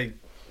 if they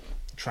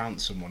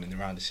trounce someone in the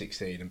round of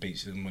 16 and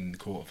beats them in the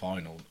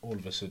quarter-final, all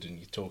of a sudden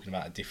you're talking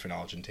about a different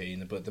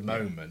Argentina. But at the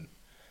moment,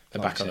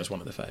 they're back on as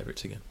one of the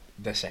favourites again.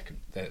 They're second.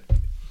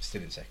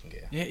 still in second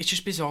gear. Yeah, it's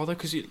just bizarre though,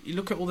 because you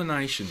look at all the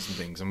nations and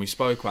things, and we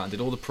spoke about and did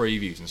all the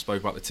previews and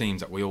spoke about the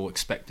teams that we all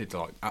expected to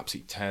like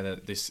absolutely tear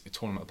this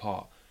tournament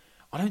apart.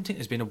 I don't think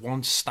there's been a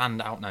one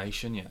standout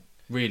nation yet,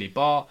 really.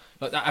 Bar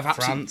like that,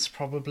 France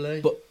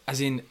probably, but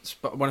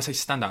but when I say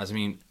standout, I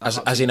mean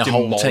as in a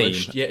whole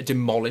team. Yeah,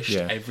 demolished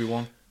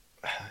everyone.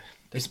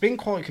 It's been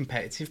quite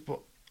competitive, but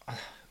I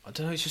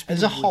don't know. It's just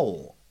as a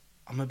whole,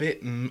 I'm a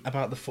bit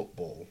about the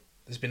football.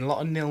 There's been a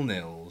lot of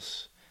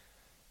 0-0s.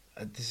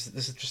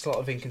 There's just a lot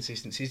of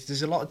inconsistencies.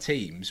 There's a lot of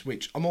teams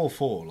which I'm all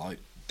for, like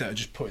that are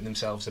just putting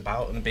themselves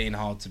about and being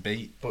hard to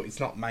beat, but it's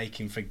not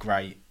making for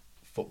great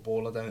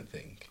football. I don't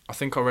think. I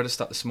think I read a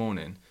stat this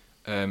morning.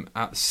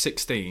 At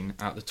 16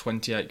 out of the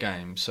 28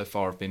 games so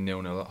far have been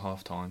 0-0 at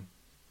half time.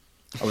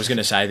 I was going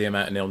to say the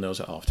amount of 0-0s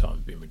at half time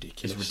have been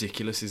ridiculous. It's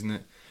ridiculous, isn't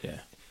it? Yeah.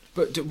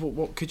 But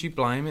what could you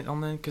blame it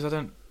on then? Because I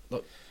don't.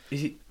 Look,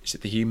 is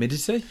it the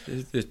humidity?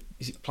 Is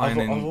it playing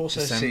in I've also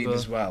December? seen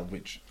as well,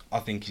 which I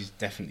think is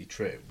definitely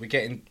true. We're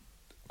getting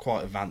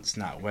quite advanced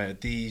now, where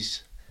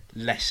these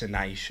lesser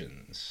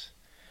nations,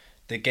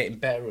 they're getting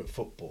better at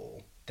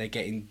football. They're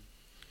getting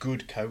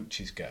good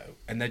coaches go,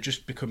 and they're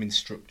just becoming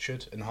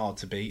structured and hard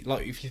to beat.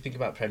 Like if you think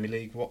about Premier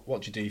League,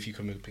 what do you do if you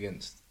come up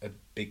against a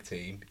big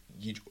team?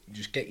 You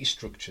just get your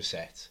structure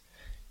set,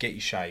 get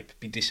your shape,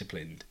 be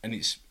disciplined, and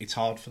it's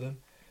hard for them.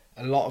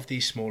 A lot of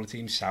these smaller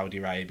teams, Saudi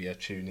Arabia,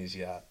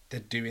 Tunisia,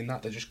 they're doing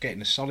that. They're just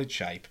getting a solid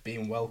shape,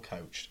 being well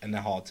coached, and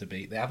they're hard to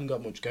beat. They haven't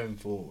got much going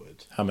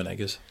forward. Ham and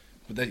eggers.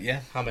 But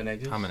ham and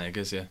eggers. Ham and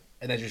eggers, yeah.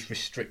 And they just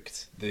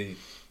restrict the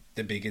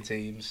bigger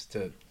teams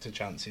to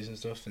chances and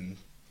stuff. And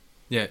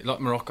yeah, like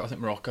Morocco. I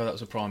think Morocco, that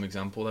was a prime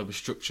example. They were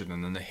structured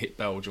and then they hit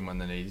Belgium when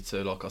they needed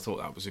to. Like I thought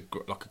that was a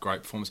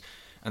great performance,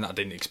 and I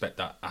didn't expect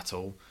that at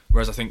all.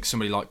 Whereas I think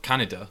somebody like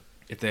Canada,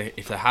 if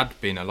they had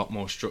been a lot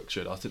more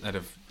structured, I think they'd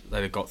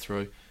have got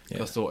through.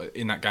 Yeah. I thought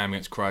in that game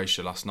against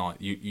Croatia last night,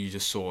 you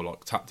just saw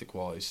like tactic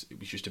wise, it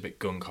was just a bit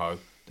gung ho.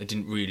 They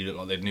didn't really look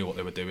like they knew what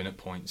they were doing at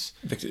points.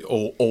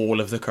 All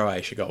of the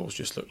Croatia goals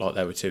just looked like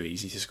they were too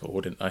easy to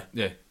score, didn't they?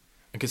 Yeah.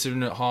 And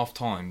considering at half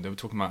time, they were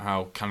talking about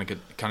how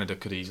Canada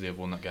could easily have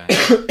won that game.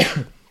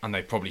 And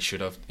they probably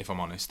should have, if I'm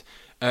honest.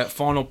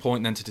 Final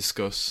point then to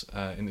discuss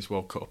in this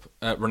World Cup.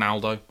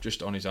 Ronaldo,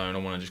 just on his own, I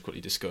want to just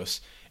quickly discuss.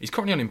 He's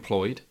currently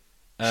unemployed.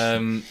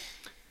 What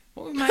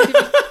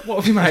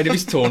have we made of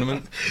his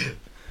tournament?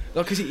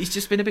 Like, cause he's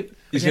just been a bit...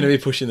 He's going to be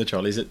pushing the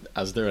trolleys at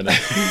Asda, isn't he?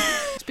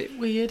 It's a bit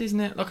weird, isn't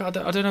it? Like, I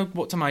don't know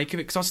what to make of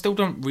it, because I still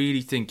don't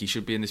really think he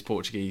should be in this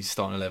Portuguese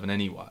starting 11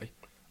 anyway.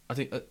 I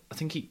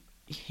think he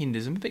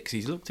hinders him a bit, because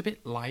he's looked a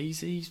bit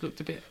lazy, he's looked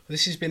a bit...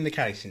 This has been the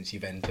case since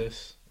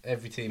Juventus.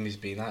 Every team he's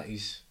been at,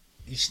 he's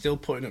still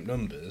putting up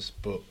numbers,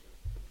 but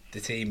the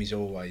team is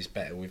always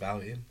better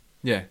without him.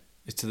 Yeah,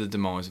 it's to the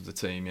demise of the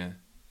team, yeah.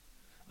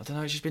 I don't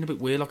know, it's just been a bit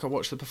weird. Like, I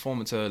watched the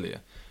performance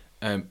earlier,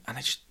 and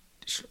it's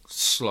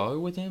slow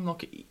with him.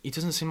 Like, he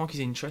doesn't seem like he's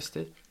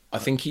interested. I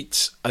think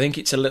it's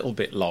a little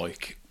bit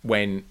like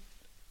when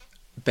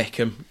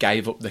Beckham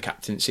gave up the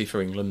captaincy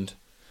for England.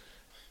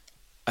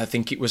 I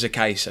think it was a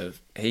case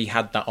of he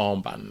had that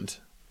armband.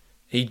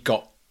 He'd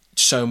got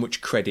so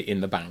much credit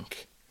in the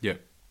bank. Yeah.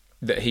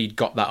 That he'd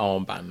got that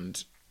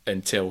armband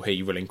until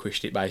he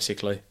relinquished it,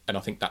 basically. And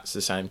I think that's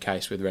the same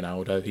case with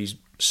Ronaldo. He's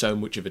so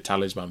much of a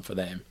talisman for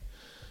them.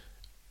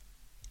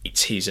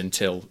 It's his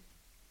until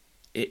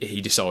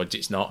he decides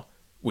it's not,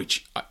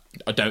 which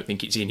I don't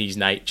think it's in his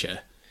nature.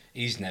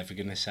 He's never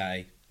going to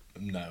say,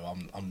 no,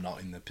 I'm not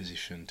in the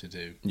position to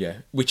do. Yeah,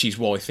 which is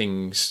why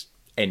things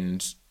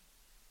end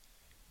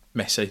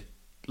messy,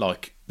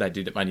 like they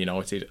did at Man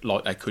United,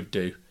 like they could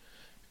do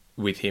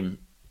with him,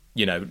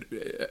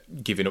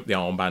 giving up the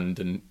armband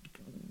and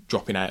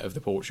dropping out of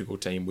the Portugal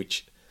team,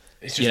 which,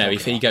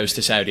 if he goes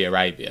to Saudi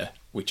Arabia,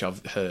 which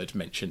I've heard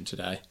mentioned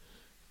today,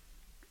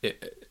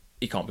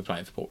 he can't be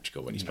playing for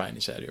Portugal when he's playing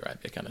in Saudi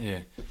Arabia, can he? Yeah,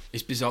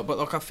 it's bizarre, but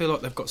like I feel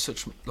like they've got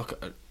such like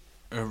an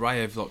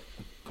array of like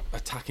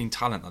attacking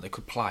talent that they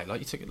could play. Like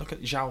you look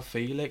at João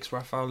Felix,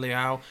 Rafael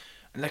Leao,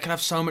 and they can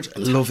have so much.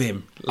 Love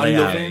him. I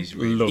love him.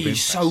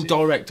 He's so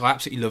direct. I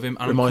absolutely love him.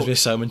 And reminds me of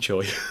Simon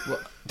Choi.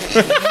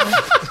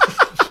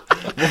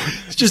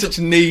 It's just such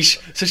niche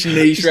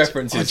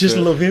references. I just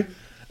love him.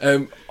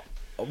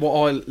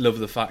 What I love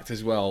the fact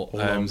as well.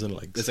 Arms and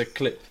legs. There's a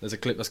clip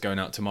that's going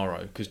out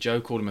tomorrow because Joe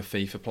called him a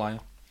FIFA player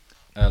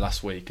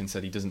last week and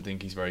said he doesn't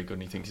think he's very good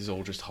and he thinks it's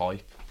all just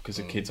hype because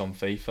the kid's on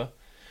FIFA.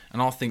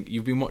 And I think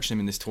you've been watching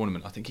him in this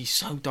tournament. I think he's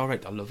so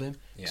direct. I love him.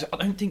 Yeah. I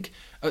don't think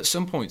at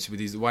some points with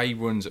the way he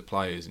runs at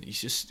players, and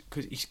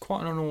he's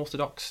quite an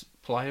unorthodox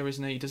player,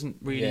 isn't he? He doesn't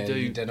really do.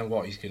 You don't know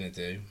what he's going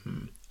to do.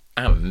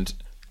 And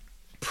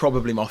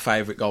probably my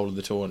favourite goal of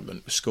the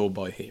tournament was scored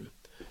by him,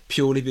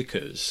 purely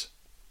because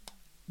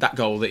that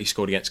goal that he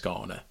scored against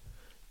Ghana,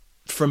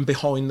 from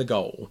behind the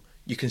goal,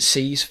 you can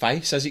see his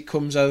face as it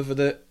comes over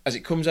the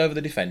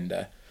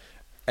defender,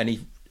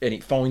 and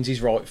it finds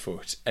his right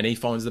foot and he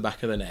finds the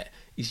back of the net.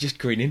 He's just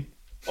grinning.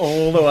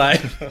 all the way,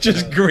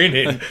 just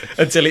grinning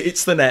until it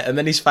hits the net, and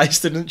then his face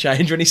doesn't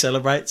change when he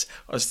celebrates.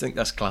 I just think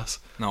that's class.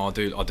 No, I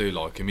do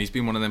like him. He's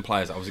been one of them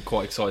players that I was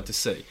quite excited to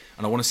see,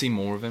 and I want to see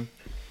more of him.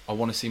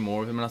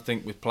 And I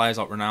think with players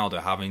like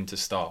Ronaldo having to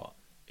start,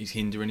 he's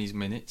hindering his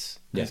minutes,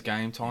 his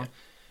game time.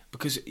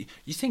 Because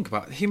you think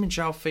about it, him and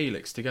João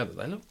Felix together,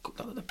 they look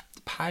the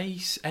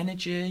pace,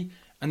 energy,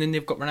 and then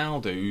they've got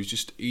Ronaldo,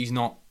 who's he's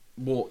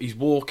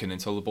walking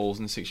until the ball's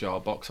in the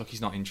 6-yard box, like he's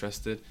not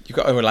interested. You've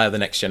got to allow the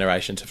next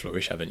generation to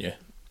flourish, haven't you?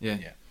 Yeah.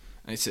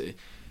 And it's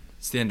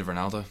the end of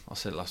Ronaldo. I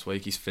said it last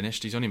week. He's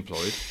finished. He's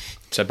unemployed.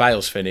 So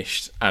Bale's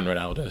finished and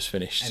Ronaldo's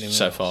finished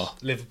so far.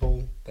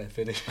 Liverpool, they're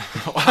finished.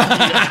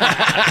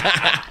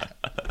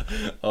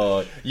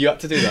 Oh, you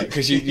had to do that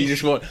because you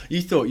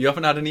thought you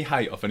haven't had any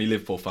hate off any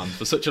Liverpool fans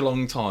for such a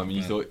long time, and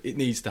you thought it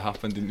needs to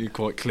happen, didn't you?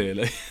 Quite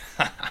clearly.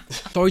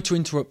 Sorry to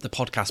interrupt the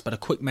podcast, but a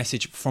quick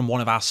message from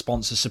one of our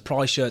sponsors,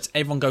 Surprise Shirts.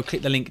 Everyone go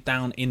click the link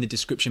down in the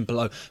description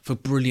below for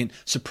brilliant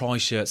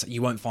surprise shirts that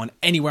you won't find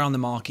anywhere on the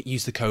market.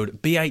 Use the code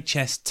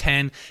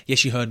BHS10.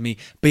 Yes, you heard me,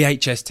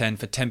 BHS10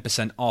 for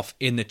 10% off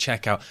in the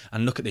checkout.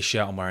 And look at this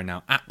shirt I'm wearing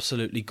now.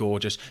 Absolutely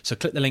gorgeous. So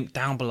click the link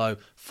down below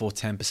for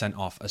 10%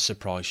 off as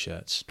surprise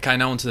shirts. Okay,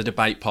 now on to the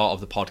debate part of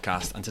the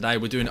podcast. And today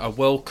we're doing a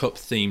World Cup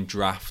themed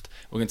draft.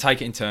 We're going to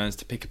take it in turns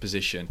to pick a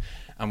position.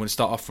 And we're going to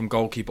start off from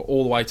goalkeeper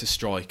all the way to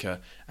striker.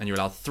 And you're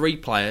allowed 3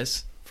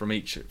 players from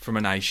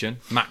a nation,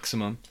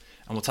 maximum.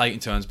 And we'll take it in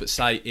turns. But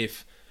say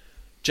if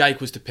Jake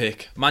was to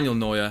pick Manuel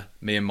Neuer,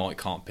 me and Mike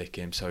can't pick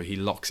him. So he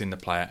locks in the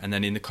player. And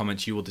then in the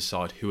comments, you will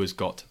decide who has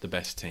got the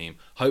best team.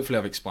 Hopefully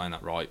I've explained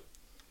that right.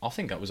 I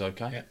think that was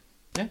okay.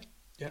 Yeah.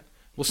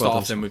 We'll start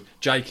off then with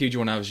Jake. Who do you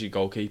want to have as your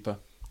goalkeeper?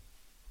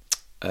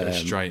 Go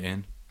straight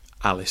in.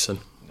 Alisson.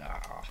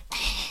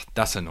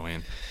 That's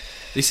annoying.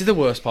 This is the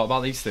worst part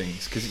about these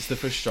things because it's the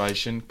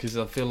frustration. Because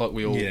I feel like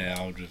we all. Yeah,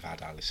 I would have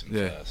had Alisson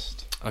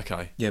first.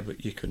 Okay. Yeah,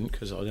 but you couldn't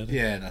because I did.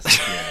 Yeah,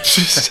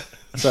 that's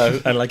So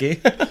unlucky.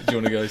 Do you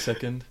want to go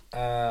second?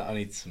 I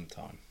need some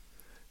time.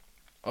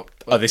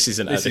 Oh, this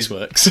isn't how this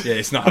works. Yeah,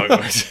 it's not how it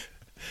works.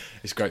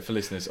 It's great for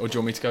listeners. Or do you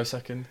want me to go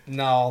second?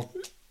 No,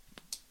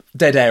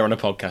 Dead air on a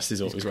podcast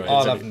is always great. great.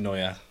 I'll have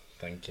Neuer.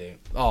 Thank you.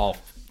 Oh,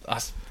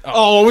 that's.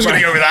 I was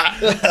going to go with that.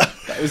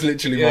 That was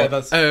literally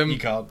that's you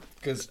can't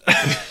because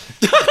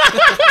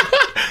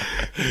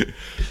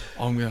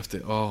I'm gonna have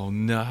to. Oh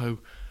no,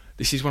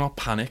 this is when I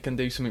panic and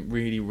do something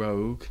really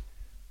rogue.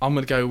 I'm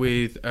gonna go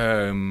with.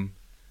 I'm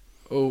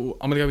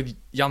gonna go with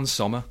Jan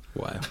Sommer.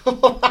 Wow.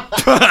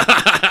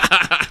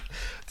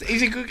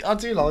 Is it good? I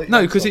do like.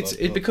 No, because it's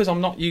because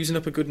I'm not using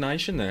up a good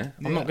nation there.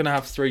 I'm not going to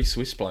have 3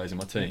 Swiss players in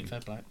my team. Fair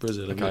play.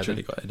 Brazil have Okay,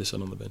 literally got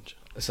Edison on the bench.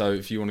 So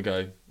if you want to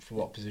go, For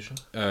what position?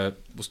 we'll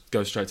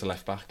go straight to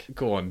left back.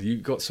 Go on, you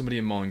got somebody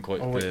in mind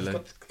quite We've clearly.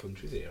 got the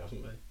countries here,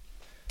 haven't we?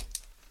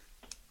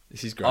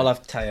 This is great. I'll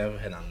have Teo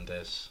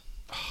Hernandez.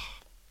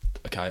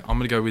 Okay, I'm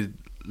going to go with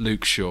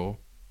Luke Shaw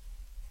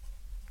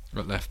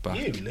at left back.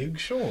 You, Luke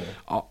Shaw.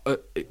 I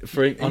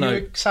Are know.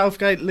 you a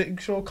Southgate Luke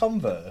Shaw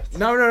convert?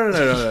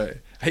 No.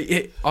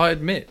 I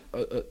admit,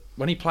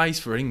 when he plays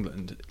for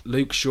England,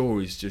 Luke Shaw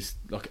is just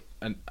like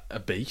a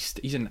beast.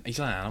 He's an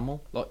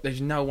animal. Like there's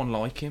no one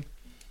like him.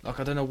 Like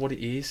I don't know what it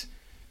is.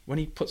 When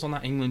he puts on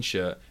that England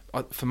shirt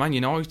for Man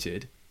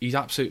United, he's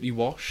absolutely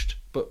washed.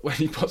 But when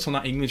he puts on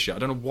that England shirt, I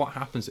don't know what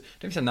happens. I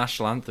don't know if the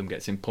national anthem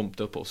gets him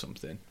pumped up or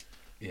something.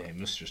 Yeah, he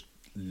must just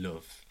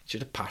love He's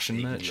just a passion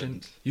England.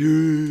 merchant.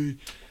 Yay!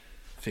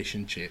 Fish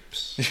and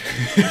chips.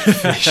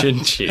 Fish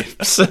and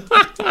chips.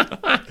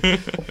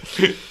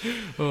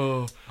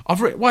 Oh,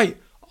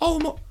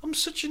 I'm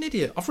such an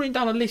idiot. I've written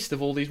down a list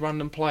of all these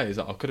random players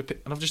that I could have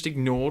picked, and I've just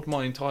ignored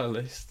my entire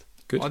list.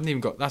 Good. I hadn't even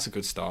got. That's a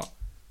good start.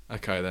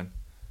 Okay then.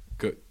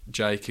 Good.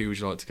 Jake, who would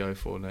you like to go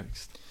for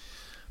next?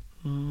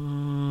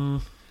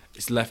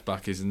 It's left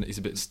back, isn't it? It's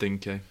a bit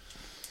stinky.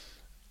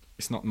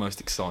 It's not the most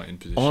exciting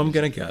position. I'm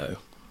going to go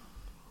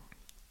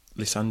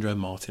Lisandro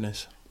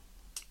Martinez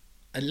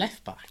A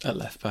left back. at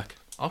left back.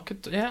 I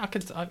could. You know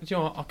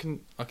what,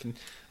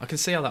 I can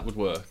see how that would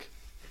work.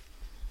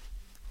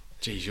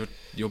 Jeez,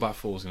 your back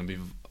four is going to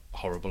be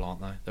horrible, aren't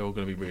they? They're all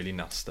going to be really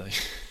nasty.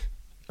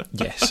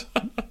 Yes.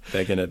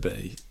 They're going to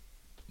be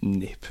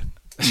nip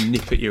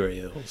at your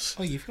heels.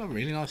 Oh, you've got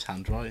really nice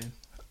handwriting.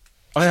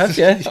 I have,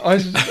 yeah.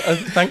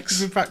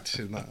 Thanks. You've been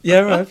practicing that.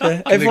 Yeah, I have,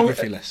 yeah.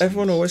 Calligraphy lessons.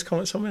 Everyone always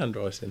comments on my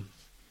handwriting.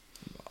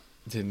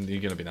 You're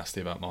going to be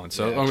nasty about mine,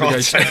 so Yeah, I'm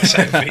going to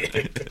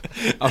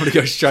can't I'm going to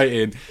go straight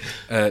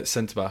in.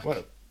 Centre back.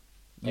 Well,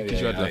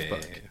 Because you had left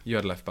back. You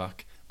had left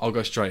back. I'll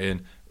go straight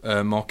in.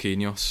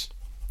 Marquinhos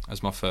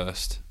as my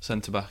first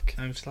centre back.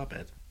 I'm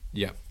Slabhead.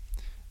 Yeah.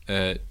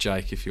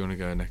 Jake, if you want to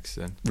go next,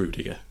 then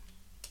Rudiger.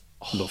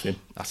 Love him.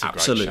 that's a great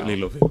Absolutely shout.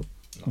 love him.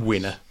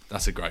 Winner.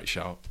 That's a great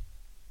shout.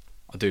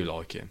 I do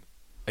like him.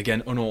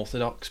 Again,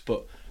 unorthodox,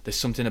 but there's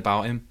something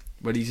about him.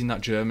 When he's in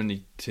that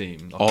Germany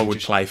team, like I he would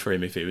just- play for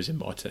him if he was in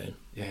my team.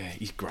 Yeah,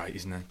 he's great,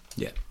 isn't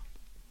he? Yeah.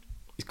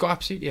 He's got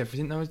absolutely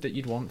everything though that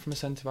you'd want from a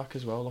centre back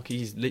as well. Like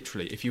he's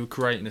literally, if you were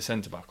creating a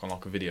centre back on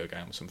like a video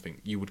game or something,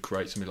 you would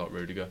create somebody like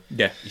Rudiger.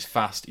 Yeah. He's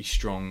fast, he's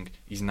strong,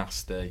 he's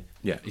nasty.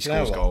 Yeah. He You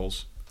know scores what?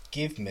 goals.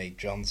 Give me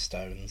John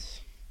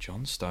Stones.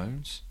 John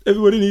Stones.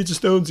 Everybody needs a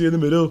Stonesy in the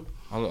middle.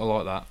 I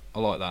like that. I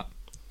like that.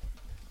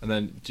 And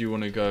then, do you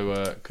want to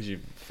go? Because you're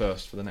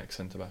first for the next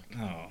centre back.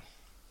 Oh.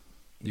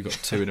 You got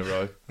 2 in a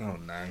row. Oh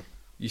no.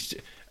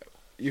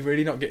 You're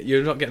really not getting.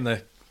 You're not getting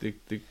the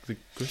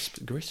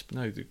grisp.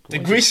 No, The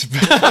what is Grisp.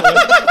 it?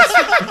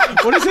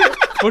 What is it?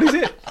 What is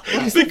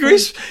it? The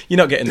grasp. You're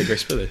not getting the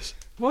grasp for this.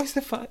 What is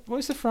the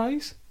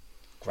phrase?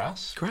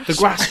 Grass. The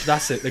grasp.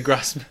 That's it. The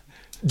grasp.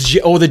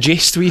 Or the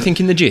gist. Were you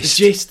thinking the The gist?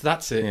 gist.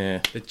 That's it.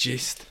 Yeah. The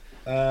gist.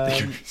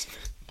 No.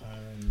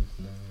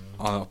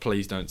 Oh,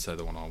 please don't say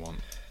the one I want.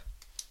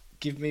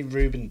 Give me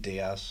Ruben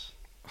Diaz.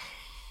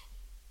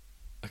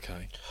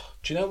 Okay.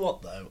 Do you know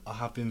what though? I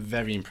have been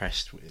very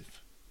impressed with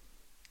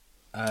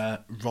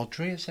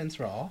Rodri at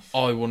centre half.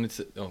 I wanted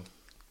to. Oh.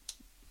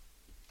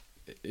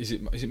 Is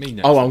it me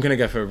now? Oh, I'm going to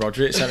go for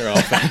Rodri at centre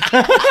half.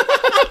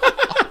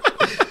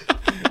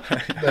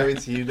 No,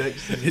 it's you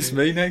next. It's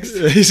me next.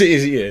 Is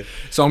it you?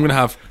 So I'm going to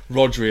have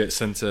Rodri at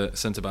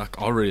centre back.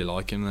 I really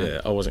like him there.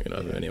 Yeah, I wasn't going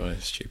to have him anyway.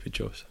 Stupid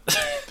choice.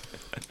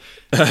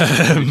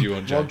 Who do you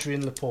want, Joe? Rodri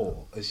and Laporte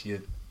as your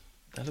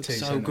That looks two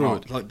so centre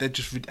good. half. Like they're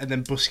just, and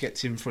then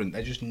Busquets in front.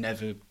 They just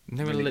never.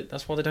 really-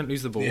 That's why they don't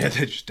lose the ball. Yeah,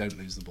 they just don't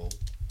lose the ball.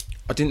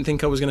 I didn't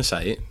think I was going to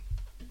say it,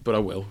 but I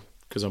will,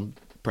 because I'm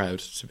proud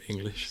to be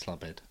English.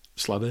 Slabhead.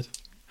 Slabhead.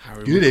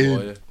 Harry Good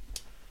Maguire.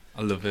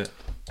 I love it.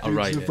 I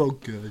rate it.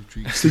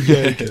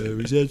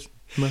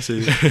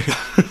 Massive.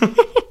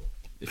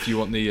 If you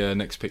want the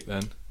next pick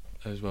then,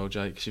 as well,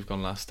 Jake, 'cause you've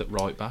gone last at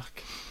right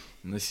back.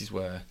 And this is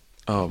where...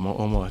 Oh,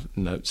 all my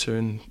notes are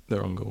in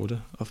the wrong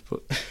order. I've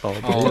put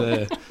Oh.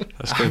 there.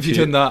 That's Have you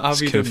done that? Have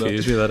That's you done that?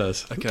 confused me, that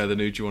has. Okay, then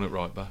who do you want at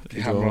right back? do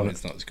I Cameron, want?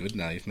 it's not as good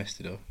now. You've messed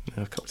it up.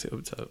 I've cocked it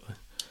up totally.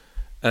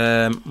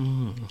 I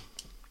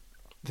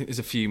think there's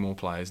a few more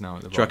players now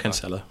at the right back.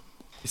 Cancelo.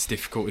 It's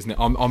difficult, isn't it?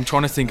 I'm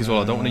trying to think as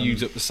well. I don't want to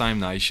use up the same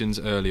nations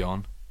early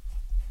on.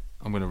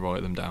 I'm going to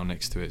write them down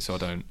next to it, so I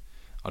don't,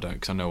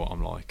 because I know what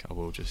I'm like. I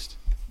will just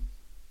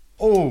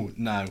Oh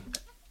no,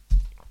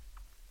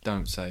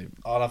 don't say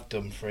I'll have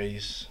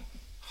Dumfries.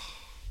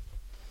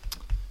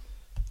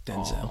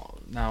 Denzel. Oh,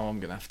 now I'm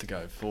going to have to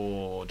go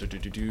for do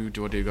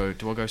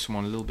I go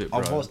someone a little bit Do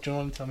rogue? you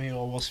want to tell me who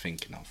I was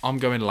thinking of? I'm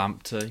going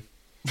Lamptey.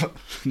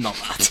 Not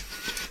that.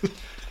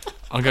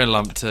 I'm going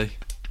Lamptey.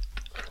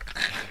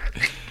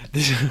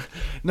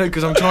 No,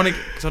 because I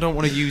don't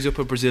want to use up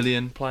a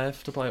Brazilian player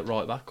to play at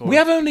right back. Or We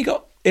have only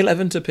got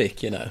 11 to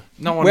pick, you know.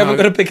 No, I we haven't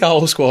know. got to pick our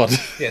whole squad.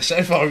 Yeah,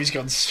 so far he's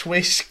gone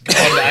Swiss, gone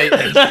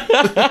Ireland.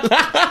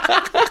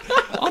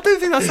 I don't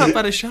think that's that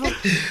bad a shout.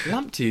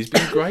 Lamptey has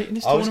been great in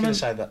this I was going tournament. to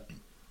say that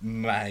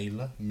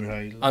Mahler.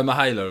 Oh,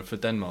 Mahalo for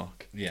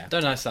Denmark. Yeah. I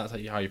don't know if that's how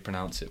you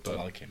pronounce it, I but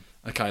like him.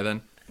 okay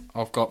then.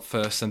 I've got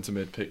first centre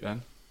mid pick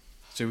then,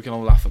 so we can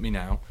all laugh at me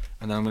now,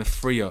 and then I'm going to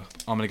free up.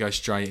 I'm going to go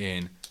straight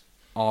in.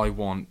 I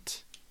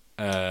want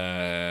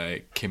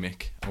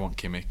Kimmich. I want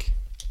Kimmich.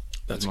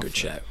 That's a good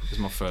shout. It's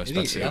my first. He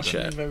That's it.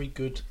 hasn't been very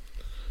good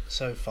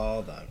so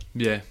far, though.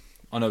 Yeah,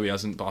 I know he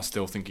hasn't, but I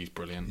still think he's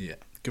brilliant. Yeah.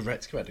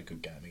 Goretzka had a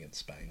good game against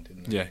Spain,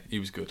 didn't he? Yeah, he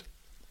was good.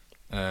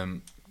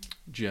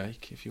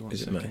 Jake, if you want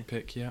Is a it me? second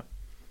pick, yeah.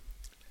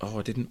 Oh,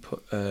 I didn't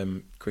put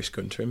Chris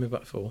Gunter in my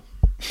back four.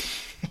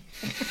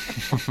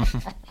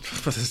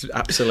 That's an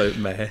absolute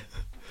mare.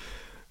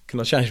 Can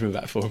I change my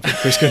back four and put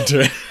Chris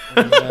Gunter in?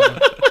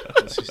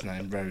 What's his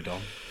name? Rodon.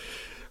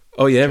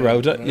 Oh, yeah,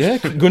 Rodon. Yeah,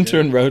 Gunter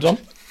and Rodon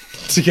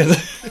together.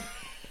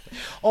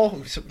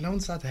 Oh, so no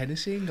one's had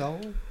Hennessy in goal.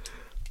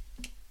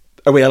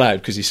 Are we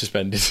allowed because he's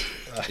suspended?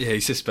 Yeah,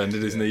 he's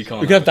suspended, isn't he? He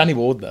can't We could have Danny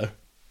Ward, though.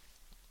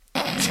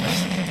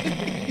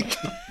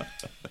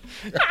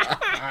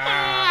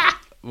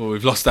 Well,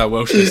 we've lost our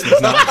Welsh listeners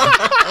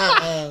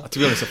now. To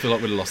be honest, I feel like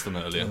we'd have lost them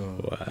earlier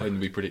when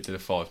we predicted a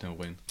 5-0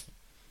 win.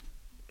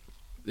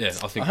 Yeah,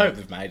 I I think. hope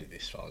they've made it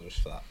this far just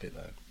for that bit,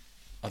 though.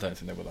 I don't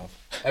think they will have.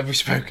 And we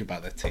spoke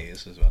about their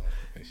tears as well.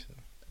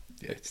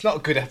 Yeah, it's not a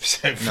good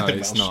episode for No, the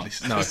it's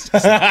Welsh not. listeners.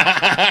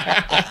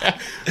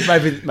 No,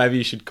 Maybe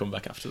you should come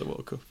back after the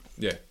World Cup.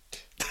 yeah.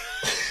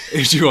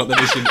 If you want, then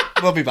we should.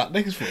 We'll be back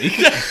next week.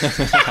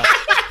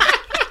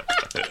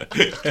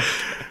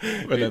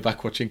 When they're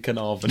back watching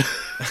Carnarvon.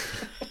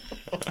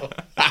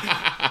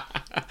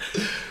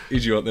 Who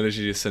do you want, then we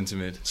should just centre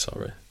mid.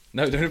 Sorry.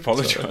 No, don't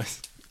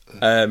apologise.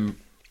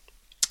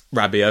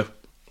 Rabiot.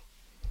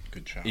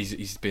 Good try.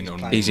 He's been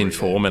on. He's in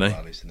form, isn't he?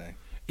 Well, isn't he?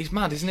 He's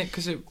mad, isn't it?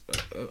 Because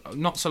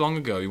not so long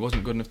ago he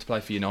wasn't good enough to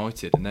play for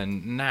United, and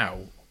then now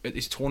at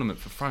this tournament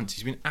for France,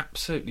 he's been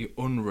absolutely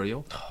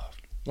unreal.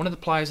 One of the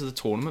players of the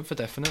tournament for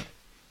definite.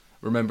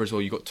 Remember as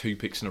well, you got 2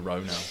 picks in a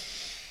row now.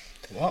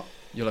 What?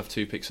 You'll have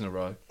 2 picks in a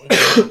row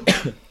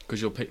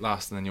Because you'll pick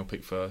last and then you'll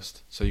pick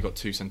first. So you got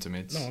 2 centre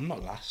mids. No, I'm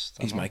not last.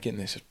 He's am I? making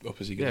this up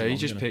as he goes Yeah, he along,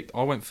 just isn't picked.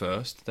 I went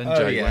first, then Oh,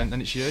 Jay yeah. went,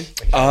 then it's you.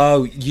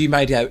 Oh, you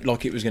made out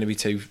like it was going to be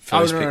 2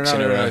 first no, picks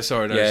in a row.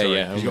 sorry. Yeah, You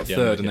I'm got with you,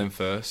 third I'm with and you. then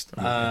first.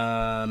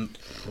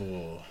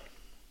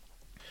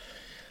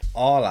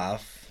 I'll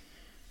have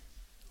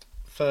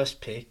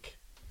first pick,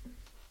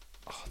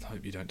 Oh, I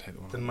hope you don't take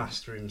the one. the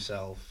master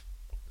himself,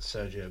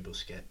 Sergio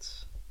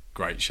Busquets.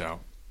 Great shout.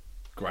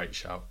 Great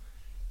shout.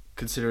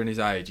 Considering his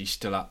age, he's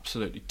still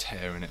absolutely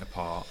tearing it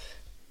apart.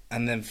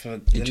 And then for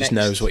He the just next,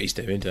 knows what he's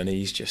doing, doesn't he?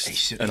 He's just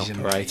he's an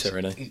operator,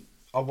 isn't he?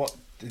 I watched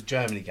the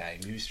Germany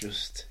game. He was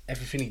just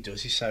everything he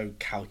does. He's so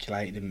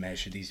calculated and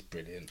measured. He's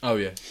brilliant. Oh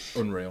yeah,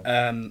 unreal.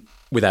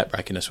 Without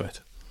breaking a sweat.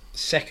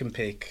 Second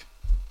pick,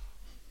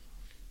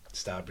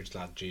 Starbridge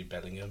lad Jude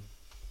Bellingham.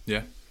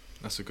 Yeah,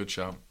 that's a good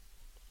shout.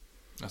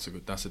 That's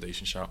a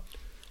decent shout.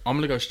 I'm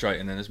gonna go straight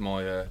and then as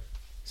my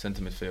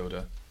centre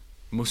midfielder,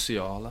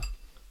 Musiala.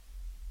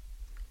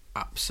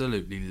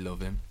 Absolutely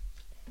love him.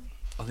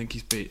 I think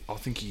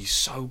he's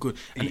so good.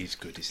 And He's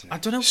good, isn't he? I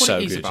don't know what So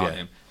it is good, about yeah.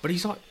 him, but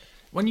he's like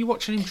when you're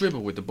watching him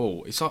dribble with the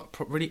ball, it's like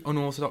really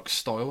unorthodox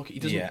style. Like he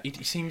doesn't. Yeah.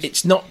 He seems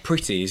It's not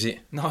pretty, is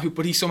it? no,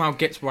 but he somehow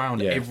gets round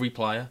Yeah. every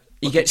player.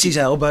 He gets his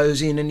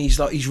elbows in and he's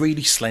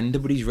really slender,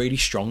 but he's really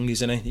strong,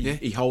 isn't he? Yeah.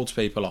 He holds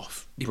people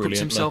off. He brilliantly. puts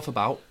himself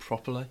about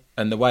properly.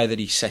 And the way that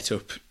he set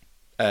up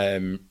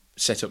their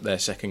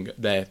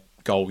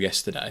goal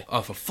yesterday.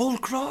 Oh, for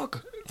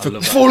Fulkrog.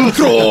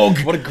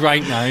 Fulkrog! What a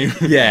great name.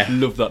 Yeah.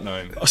 Love that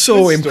name. I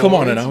saw him come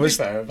on Story, and I to be was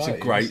fair about It's a him,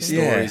 great isn't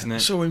story, it? yeah, isn't it? I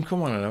saw him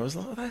come on and I was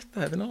like, oh, that's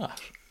better than a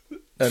laugh.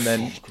 And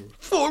then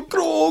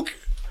Fulkrog.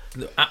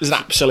 It was an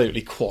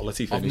absolutely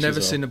quality finish. I've never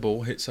as well. seen a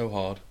ball hit so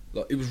hard.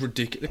 Like it was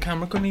ridiculous. The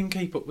camera couldn't even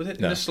keep up with it.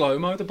 No. In the slow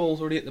mo, the ball's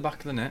already at the back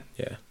of the net.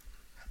 Yeah.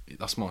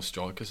 That's my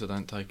striker, so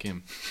don't take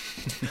him.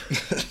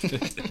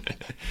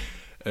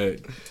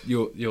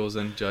 Yours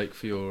then, Jake,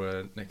 for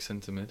your next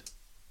centre mid.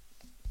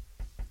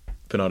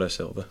 Bernardo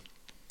Silva.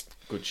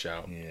 Good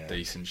shout. Yeah.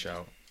 Decent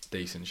shout.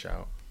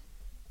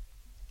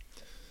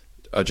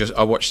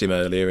 I watched him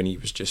earlier and he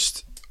was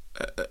just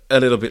a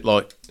little bit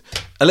like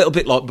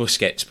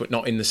Busquets, but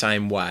not in the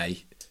same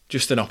way.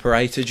 Just an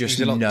operator, just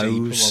He was a lot knows.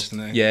 deeper,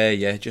 wasn't he?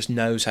 Yeah, just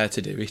knows how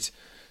to do it.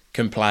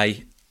 Can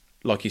play,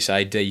 like you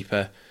say,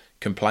 deeper.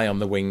 Can play on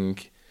the wing.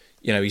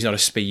 You know, he's not a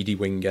speedy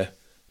winger,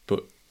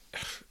 but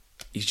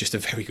he's just a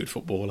very good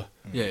footballer.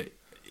 Yeah,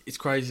 it's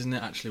crazy, isn't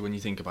it? Actually, when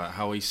you think about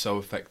how he's so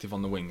effective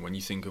on the wing. When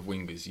you think of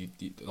wingers, you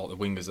like the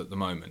wingers at the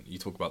moment. You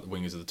talk about the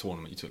wingers of the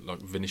tournament. You talk like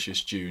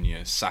Vinicius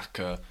Junior,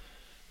 Saka,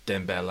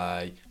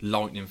 Dembele,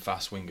 lightning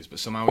fast wingers. But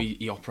somehow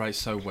he operates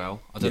so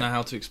well. I don't know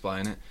how to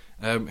explain it.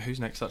 Who's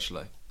next?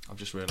 Actually, I've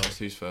just realised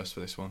who's first for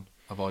this one.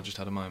 Have I just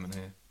had a moment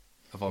here?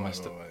 Have I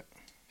messed up? Right.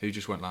 Who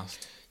just went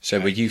last? So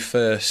were you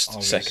first, I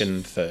was-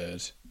 second,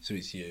 third, So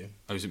it's you.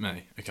 Oh, is it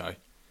me? Okay.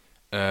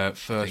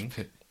 First Think.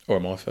 pick. or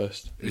am I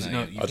first? Is it no,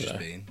 not? you've I don't just know.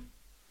 been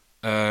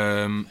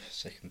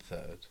second,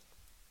 third.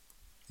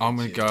 I'm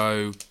going It's to you.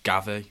 go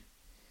Gavi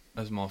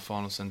as my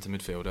final centre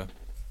midfielder.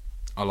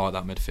 I like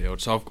that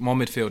midfield. So I've my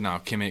midfield now: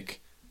 Kimmich,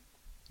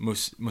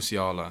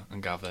 Musiala,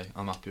 and Gavi.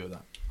 I'm happy with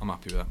that. I'm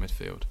happy with that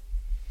midfield.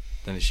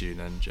 Then it's you,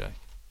 then Jay.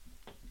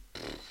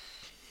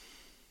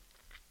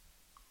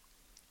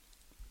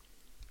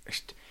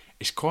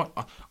 It's quite.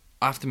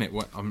 I have to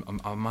admit,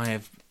 I may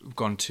have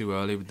gone too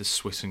early with the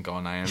Swiss and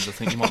Ghanaians. I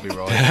think you might be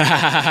right.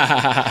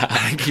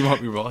 I think you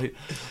might be right.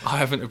 I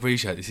haven't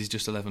appreciated this is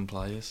just 11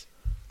 players.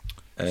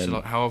 So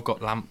like how I've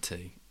got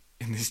Lamptey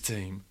in this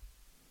team.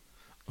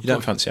 You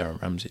don't fancy Aaron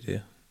Ramsey, do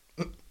you?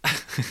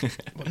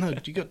 Well, no,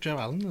 you got Joe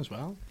Allen as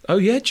well. Oh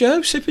yeah,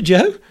 Joe, Super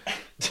Joe,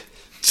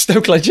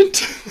 Stoke legend.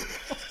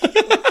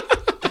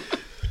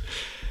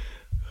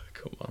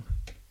 Come on,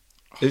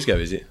 whose go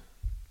is it?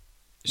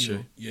 Sure.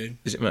 You.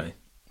 Is it me?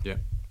 Yeah.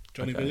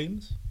 Johnny Okay.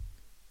 Williams.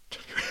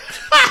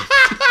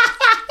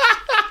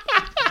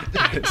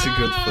 It's a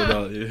good fun,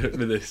 aren't you,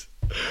 with this?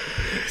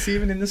 Is he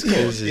even in the squad?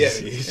 This is- Yeah,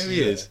 he is. There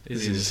he is. This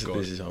He's in the is squad.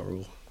 this is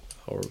horrible.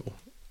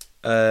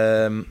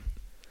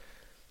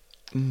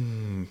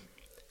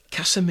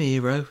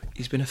 Casemiro,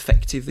 he's been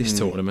effective this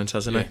tournament,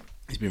 hasn't Yeah. he?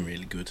 He's been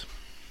really good.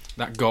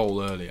 That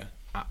goal earlier,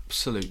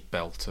 absolute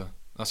belter.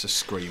 That's a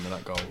screamer,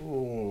 that goal.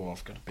 Oh,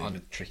 I've got a bit of a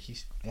tricky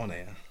one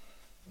here.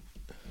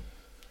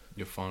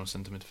 Your final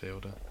centre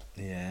midfielder.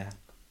 Yeah.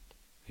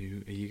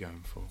 Who are you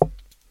going for?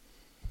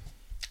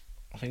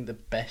 I think the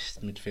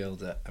best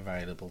midfielder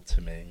available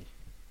to me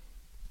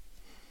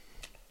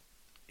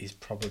is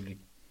probably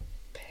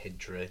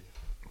Pedri.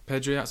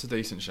 Pedri, that's a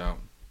decent shout.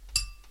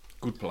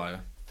 Good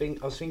player. I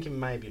was thinking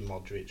maybe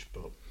Modric,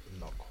 but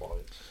not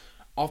quite.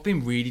 I've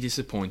been really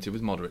disappointed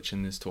with Modric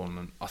in this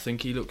tournament. I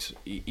think he looks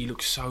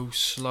so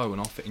slow and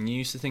off it. And you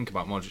used to think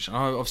about Modric, and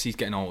obviously he's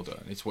getting older,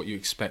 and it's what you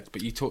expect.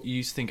 But you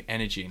used to think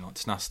energy and like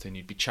tenacity, and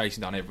you'd be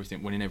chasing down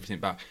everything, winning everything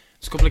back.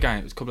 There's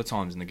a couple of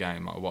times in the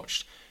game I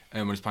watched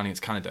when he was playing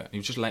against Canada, and he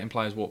was just letting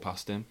players walk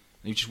past him,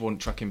 and he just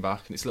wouldn't track him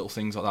back. And it's little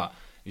things like that.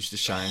 It's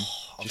just a shame.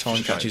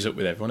 Time catches up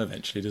with everyone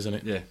eventually, doesn't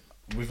it? Yeah.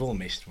 We've all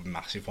missed a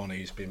massive one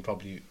who's been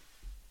probably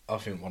I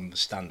think one of the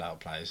standout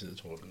players at the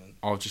tournament.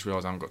 I've just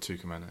realised I haven't got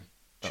Tuchumene.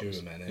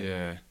 Tchouaméni.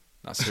 Yeah,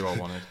 that's who I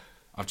wanted.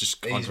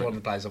 He's one of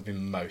the players I've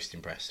been most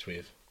impressed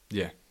with.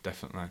 Yeah,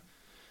 definitely.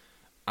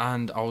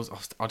 And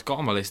I'd got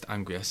on my list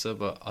Anguissa,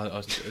 but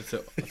I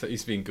thought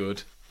he's been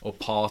good. Or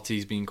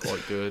Partey's been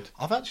quite good.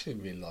 I've actually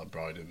really liked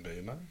Bryden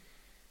Boomer.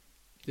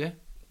 Yeah,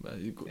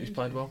 he's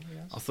played well.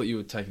 Yes. I thought you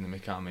were taking the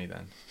mick out of me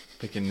then,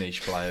 picking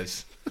niche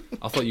players.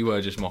 I thought you were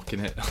just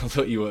mocking it. I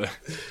thought you were.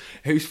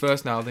 Who's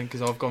first now then?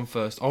 Because I've gone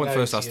first. I went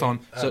first last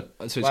time. So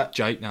it's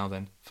Jake now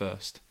then,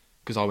 first.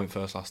 Because I went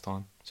first last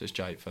time. So it's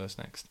Jake first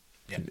next.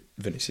 Yeah.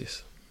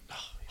 Vinicius.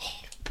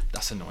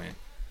 That's annoying.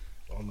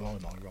 I'm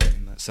right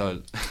in that.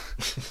 So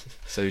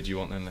who do you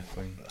want then left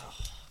wing? Oh,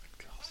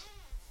 God.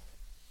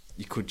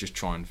 You could just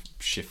try and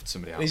shift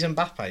somebody out. Is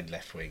Mbappe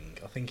left wing?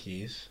 I think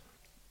he is.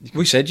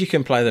 We said you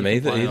can play them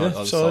either Either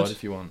side. side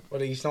if you want.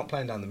 Well, he's not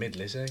playing down the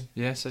middle, is he?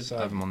 Yeah, so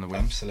have him on the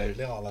wing.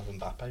 Absolutely, I'll have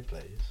Mbappe,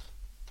 please.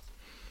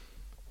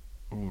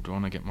 Oh, do I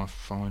want to get my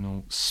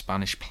final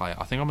Spanish player?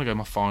 I think I'm going to go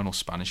my final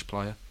Spanish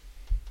player.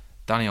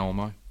 Dani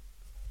Olmo.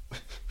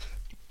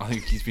 I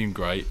think he's been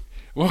great.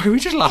 Why are we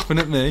just laughing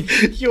at me?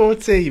 Your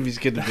team is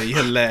going to be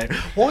hilarious.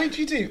 Why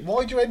do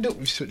you end up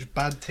with such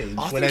bad teams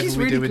I think whenever he's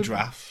we really do a good.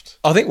 draft?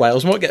 I think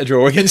Wales might get a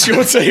draw against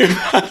your team.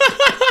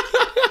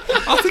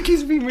 I think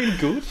he's been really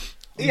good.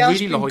 I He has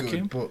really been like good,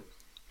 him. but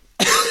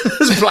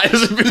His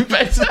players have been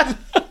better.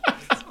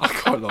 I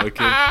quite like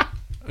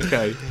him.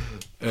 Okay.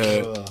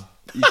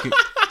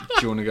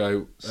 Do you want to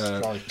go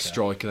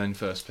striker then,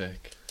 first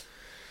pick?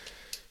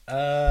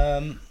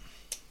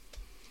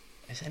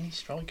 has any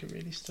striker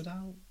really stood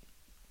out?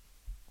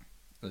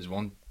 There's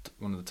one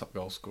of the top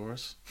goal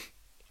scorers.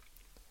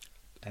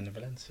 Enner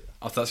Valencia.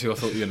 Oh, that's who I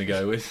thought you were going to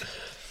go with.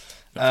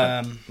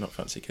 Not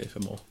fancy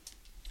Kiefer Moore.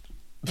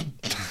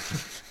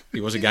 He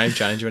was a game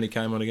changer when he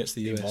came on against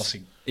the US.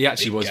 He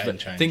actually Big was. game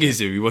changer. Thing is,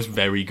 he was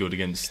very good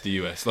against the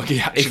US. Like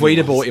If we'd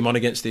have bought him on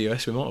against the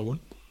US, we might have won.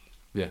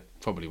 yeah,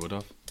 probably would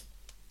have.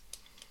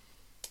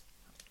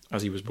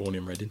 As he was born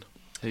in Reading.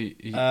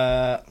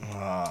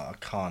 I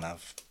can't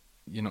have.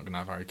 You're not going to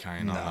have Harry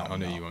Kane. No, I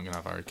knew I'm you weren't going to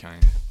have Harry Kane.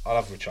 I'll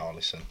have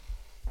Richarlison.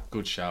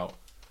 Good shout.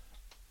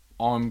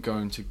 I'm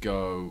going to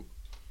go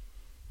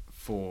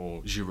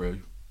for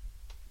Giroud.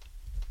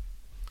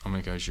 I'm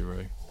going to go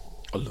Giroud.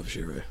 I love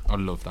Giroud. I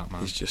love that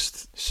man. He's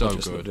just So I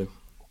just good. love him.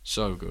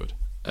 So good.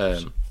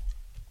 I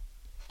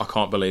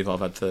can't believe I've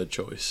had third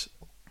choice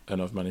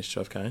and I've managed to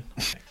have Kane.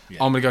 Yeah.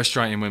 I'm going to go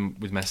straight in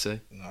with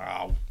Messi.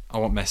 No. I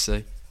want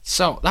Messi.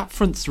 So, that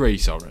front three,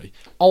 Olmo,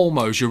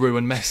 Giroud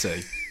and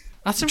Messi.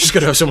 That's Just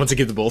got to have someone to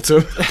give the ball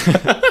to him.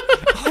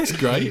 That's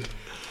great.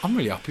 I'm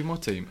really happy with my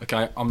team.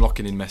 Okay, I'm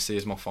locking in Messi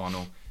as my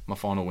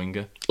final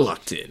winger.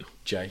 Locked in.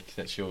 Jake,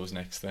 that's yours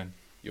next then.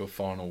 Your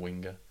final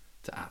winger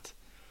to add.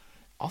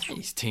 I think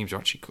these teams are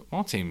actually good.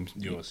 My team's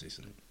Yours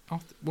isn't.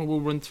 Well, we'll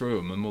run through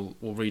them and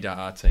we'll read out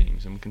our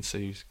teams and we can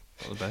see who's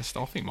got the best.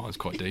 I think mine's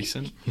quite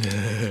decent.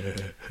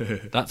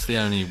 That's the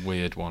only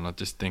weird one. I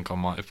just think I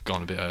might have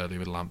gone a bit early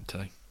with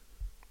Lamptey.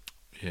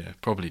 Yeah,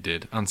 probably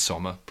did. And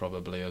Sommer,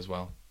 probably as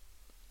well.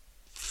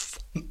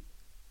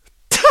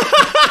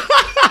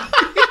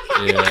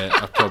 Yeah,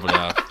 I probably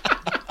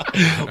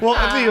have. What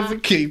are the other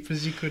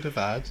keepers you could have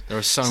had? There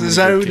are so There's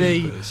many good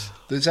only keepers.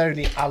 there's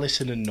only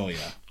Alisson and Neuer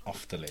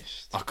off the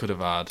list. I could have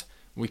had.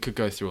 We could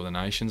go through all the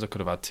nations. I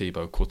could have had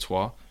Thibaut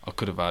Courtois. I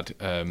could have had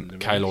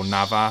Keylor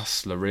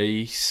Navas,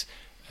 Lloris.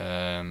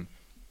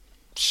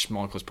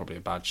 Schmeichel's probably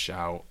a bad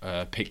shout.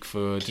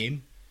 Pickford.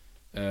 Kim.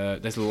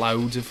 There's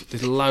loads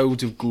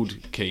of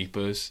good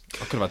keepers.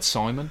 I could have had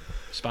Simon,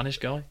 Spanish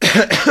guy.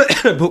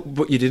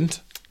 but you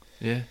didn't.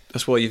 Yeah,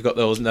 That's why you've got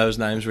those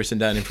names written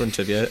down in front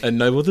of you and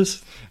no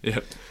others. yeah.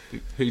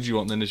 Who do you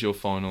want then as your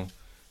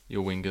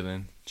winger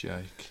then,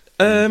 Jake?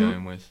 Who are you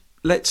going with?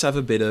 Let's have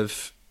a bit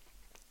of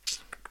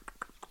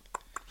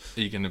Are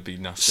you going to be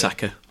nasty?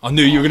 Saka. I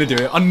knew you were going to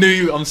do it. I knew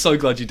you. I'm so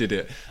glad you did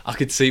it. I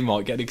could see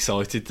Mike getting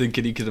excited,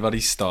 thinking he could have had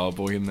his star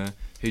boy in there.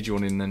 Who do you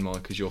want in then,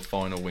 Mike, as your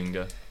final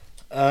winger?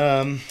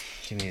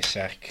 Give me a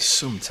sec.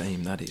 Some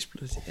team that is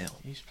bloody hell.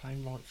 Who's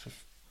playing right for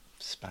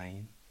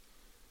Spain?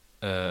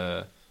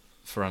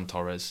 Ferran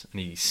Torres, and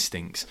he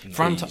stinks. He's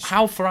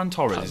How Ferran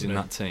Torres is in Totally.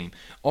 that team?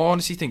 I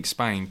honestly think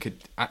Spain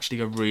could actually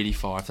go really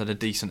far if they had a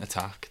decent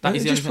attack. That No,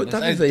 is they the just only put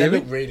thing. David They Villa.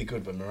 look really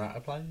good when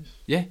Morata plays.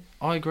 Yeah,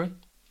 I agree.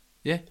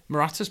 Yeah,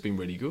 Morata's been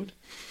really good.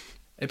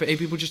 But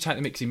people just take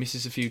the mix. He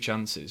misses a few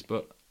chances,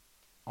 but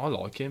I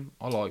like him.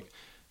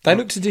 They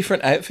looked a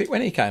different outfit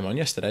when he came on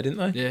yesterday, didn't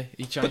they? Yeah,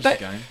 he changed But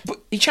the game. But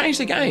he changed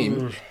the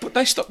game, but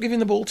they stopped giving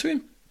the ball to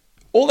him.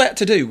 All they had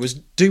to do was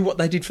do what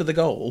they did for the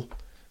goal,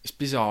 It's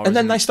bizarre. and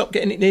then isn't they it? stopped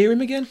getting it near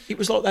him again. It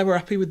was like they were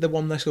happy with the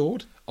one they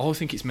scored. I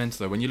think it's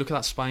mental though. When you look at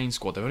that Spain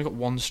squad, they've only got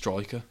one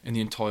striker in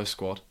the entire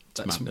squad.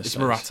 madness, It's that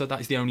Morata.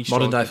 That is the only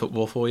striker. Modern day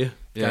football for you.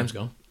 Yeah. Game's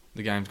gone.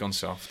 The game's gone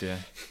soft. Yeah.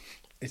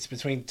 It's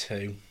between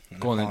two. And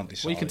Go on I then. can't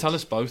decide. Well, you can tell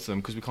us both of them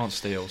because we can't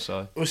steal.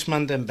 So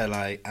Ousmane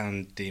Dembele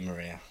and Di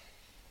Maria.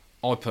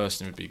 I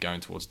personally would be going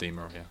towards Di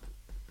Maria.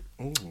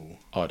 Ooh.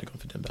 I'd have gone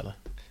for Dembele.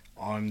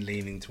 I'm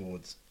leaning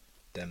towards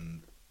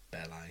Dembele.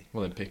 Dembele.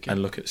 Well, then pick it.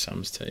 And look at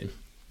Sam's team.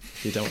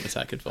 You don't want to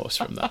take advice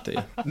from that, do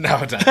you? No,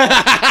 I don't.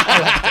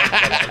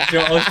 Do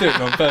you know what I was doing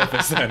on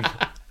purpose then?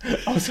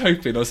 I was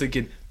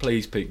thinking,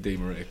 please pick Di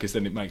Maria, because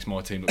then it makes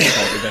my team look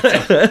slightly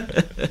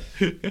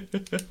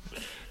better.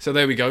 So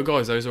there we go,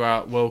 guys. Those are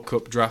our World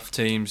Cup draft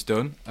teams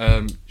done.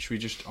 Should we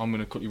just... I'm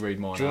going to quickly read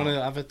mine Do you out. want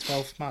to have a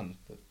 12th man?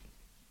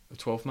 A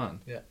 12th man?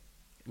 Yeah.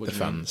 What The do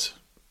you mean? fans.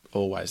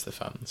 Always the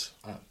fans.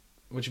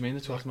 What do you mean,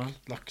 the 12th man?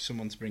 Like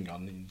someone to bring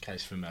on in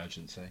case of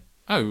emergency.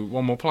 Oh,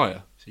 one more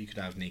player? So you could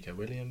have Nico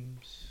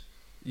Williams.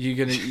 You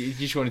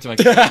just wanted to make...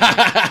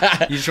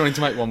 you just wanted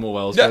to make one more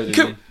Wells, didn't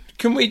you?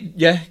 Can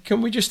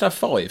we just have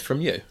 5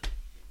 from you?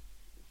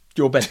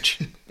 Your bench.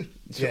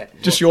 Yeah.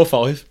 Just your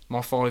 5.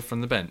 My 5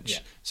 from the bench. Yeah.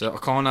 So I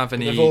can't have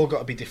any... They've all got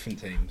to be different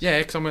teams. Yeah,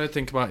 because I'm going to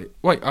think about it.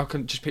 Wait, I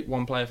can just pick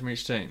one player from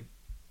each team?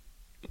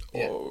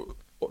 Yeah. Or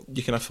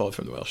you can have 5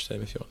 from the Welsh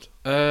team if you want.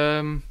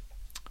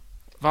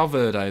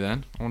 Valverde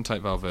then. I want to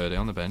take Valverde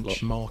on the bench.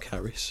 Like Mark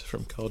Harris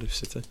from Cardiff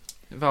City.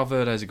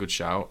 Valverde's a good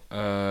shout.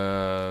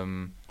 Or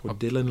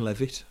Dylan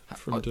Levitt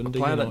from Dundee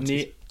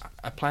United.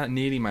 A player that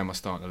nearly made my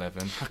starting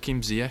 11.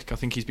 Hakim Ziyech. I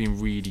think he's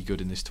been really good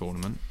in this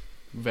tournament.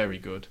 Very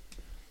good.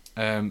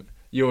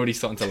 You're already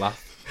starting to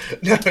laugh.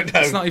 No.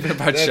 It's not even a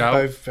bad They're shout.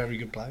 both very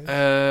good players.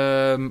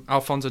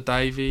 Alphonso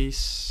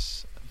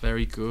Davies.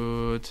 Very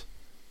good.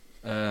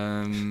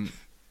 Who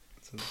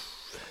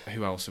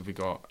else have we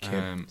got?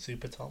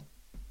 Super Tom.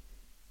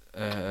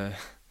 I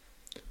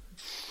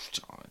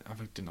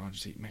didn't I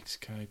just eat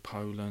Mexico,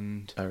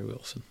 Poland. Barry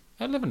Wilson.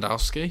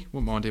 Lewandowski,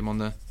 wouldn't mind him on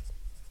the.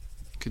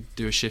 Could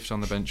do a shift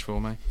on the bench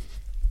for me.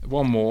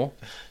 One more.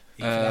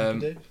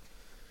 Ethan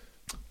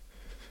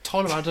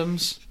Tyler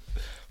Adams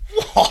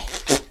What?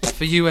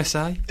 for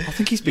USA. I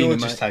think he's been. You're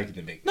just taking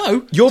the mic.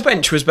 No, Your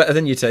bench was better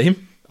than your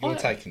team. You're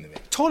taking the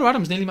mic. Tyler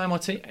Adams nearly made my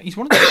team. He's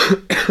one of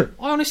the.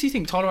 I honestly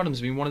think Tyler Adams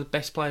has been one of the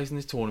best players in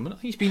this tournament.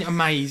 He's been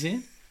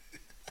amazing.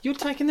 You're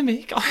taking the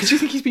mic. I do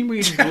think he's been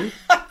really good.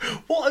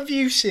 What have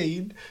you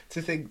seen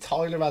to think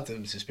Tyler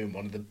Adams has been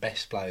one of the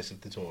best players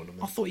of the I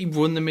tournament? thought he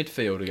won the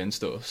midfield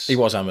against us. He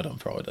was hammered on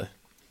Friday.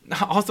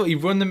 I thought he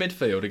won the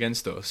midfield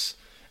against us,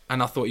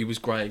 and I thought he was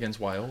great against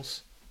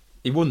Wales.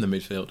 He won the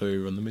midfield, or he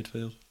run the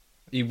midfield?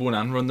 He won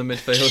and run the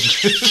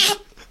midfield.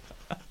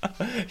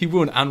 He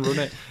won and run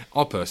it.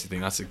 I personally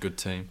think that's a good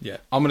team. Yeah.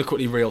 I'm going to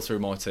quickly reel through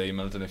my team.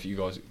 I don't know if you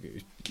guys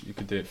you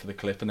could do it for the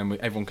clip, and then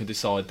everyone can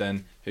decide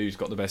then who's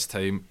got the best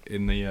team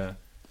in the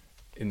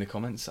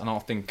comments. And I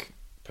think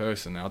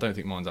personally, I don't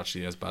think mine's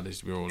actually as bad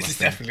as we're all. It's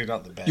definitely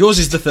not the best. Yours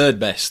is the third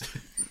best.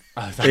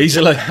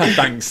 Easily.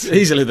 Thanks.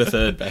 Easily the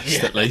third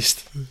best, at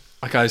least.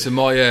 Okay, so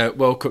my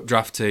World Cup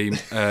draft team.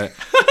 You're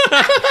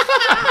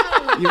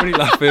really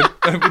laughing.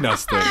 Don't be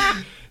nasty.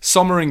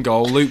 Sommer in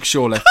goal. Luke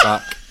Shaw left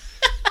back.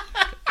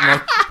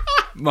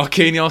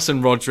 Marquinhos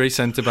and Rodri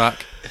centre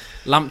back.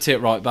 Lamptey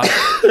at right back.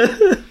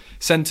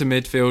 Centre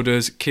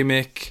midfielders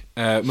Kimmich,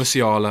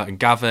 Musiala and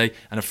Gavi,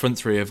 and a front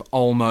three of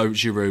Olmo,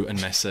 Giroud and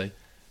Messi.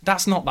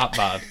 That's not that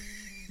bad.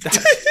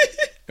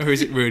 Or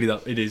is it really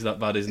that? It is that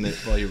bad, isn't it?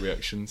 By your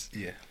reactions.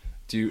 Yeah.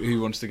 Who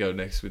wants to go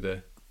next with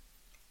the?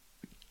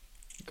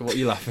 What are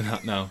you laughing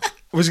at now?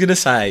 I was going to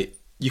say,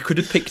 you could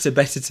have picked a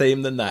better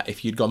team than that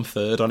if you'd gone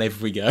third on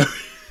every go.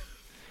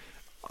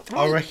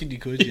 I reckon you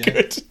could,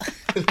 yeah.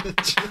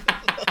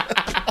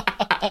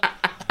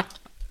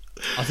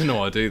 I don't know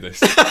why I do this.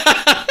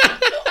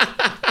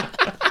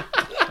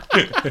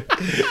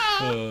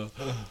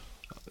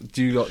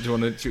 Do you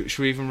want to?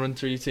 Should we even run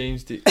through your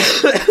teams?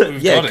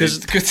 Yeah, because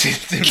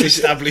to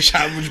establish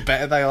how much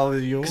better they are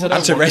than yours. I I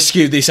had to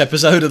rescue this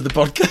episode of the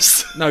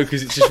podcast. No,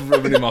 because it's just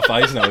rubbing in my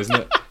face now, isn't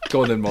it?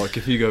 Go on then, Mike.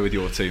 If you go with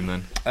your team,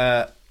 then.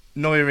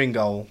 Neuer in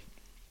goal,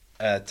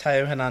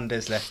 Teo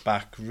Hernandez left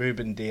back,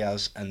 Ruben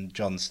Diaz and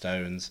John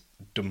Stones,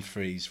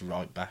 Dumfries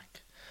right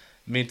back.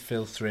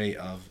 Midfield three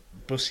of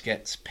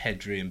Busquets,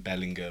 Pedri and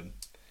Bellingham.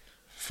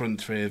 Front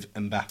three of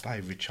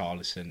Mbappe,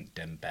 Richarlison,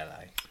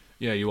 Dembele.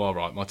 Yeah, you are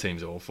right. My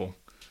team's awful.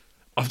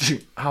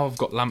 How I've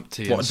got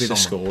Lamptey. What and would be the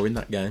Sommer score in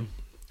that game?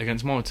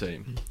 against my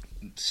team?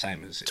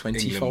 Same as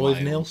 25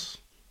 England, nil. Wales.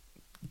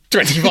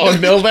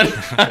 25 nil then. Do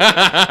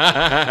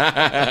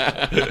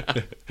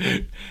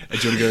you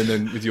want to go in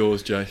then with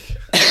yours, Jake?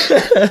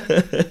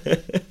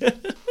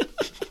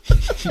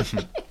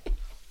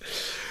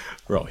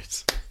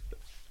 Right.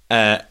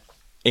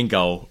 In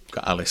goal,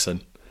 got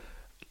Alisson.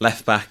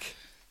 Left back,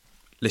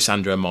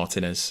 Lisandro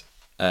Martinez.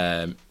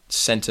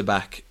 Centre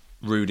back,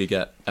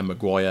 Rudiger and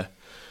Maguire.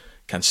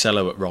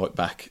 Cancelo at right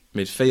back.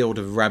 Midfield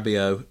of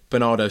Rabiot,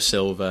 Bernardo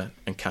Silva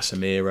and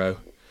Casemiro.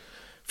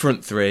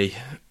 Front three,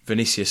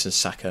 Vinicius and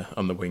Saka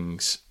on the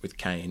wings, with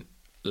Kane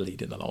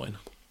leading the line.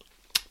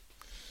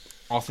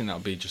 I think that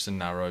would be just a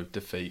narrow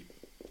defeat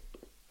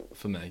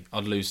for me.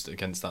 I'd lose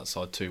against that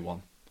side 2-1.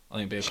 I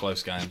think it'd be a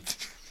close game.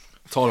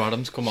 Tyler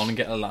Adams, come on and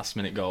get a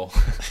last-minute goal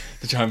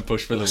to try and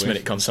push for the Last win.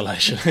 minute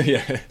consolation.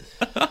 Yeah.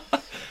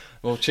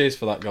 Well, cheers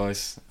for that,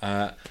 guys.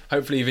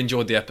 Hopefully you've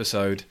enjoyed the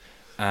episode,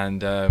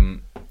 and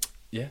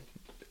yeah,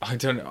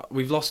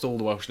 we've lost all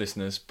the Welsh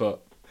listeners, but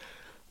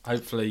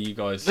hopefully you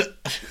guys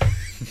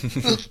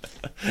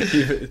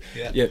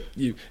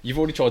You've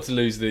already tried to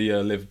lose the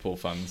Liverpool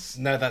fans.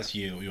 No, that's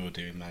you're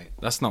doing, mate.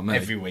 That's not me.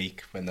 Every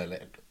week when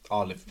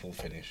our Liverpool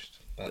finished.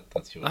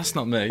 That's your. That's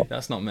doing. not me.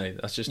 That's not me.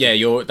 That's just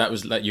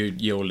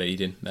You're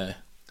leading there.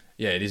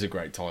 Yeah, it is a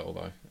great title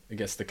though. It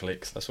gets the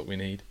clicks. That's what we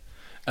need.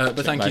 But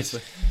thank you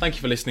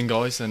for listening,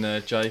 guys.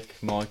 And Jake,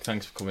 Mike,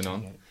 thanks for coming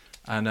on.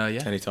 And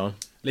Anytime.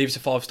 leave us a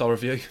 5-star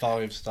review.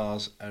 5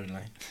 stars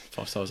only.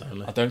 5 stars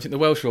only. I don't think the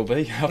Welsh will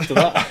be after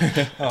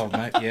that. Oh,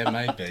 mate, yeah,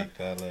 maybe.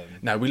 They'll,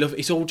 No, we love.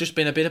 It's all just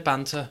been a bit of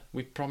banter.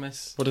 We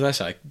promise. What did I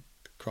say?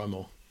 Cry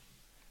more.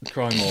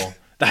 Cry more.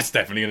 That's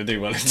definitely going to do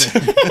well,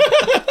 isn't it?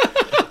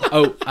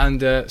 Oh,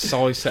 and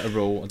Si set a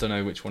rule. I don't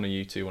know which one of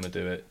you two want to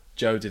do it.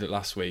 Joe did it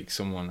last week.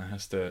 Someone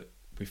has to.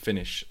 We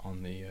finish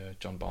on the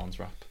John Barnes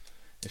rap.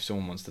 If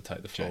someone wants to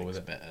take the floor with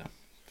it, better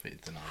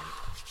fit than I.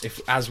 if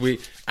as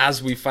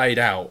we fade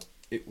out,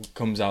 it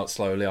comes out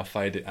slowly. I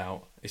fade it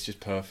out. It's just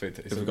perfect.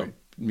 It's Have we got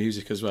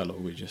music as well, or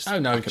we just? oh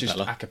no, a just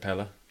cappella? a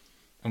cappella.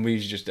 And we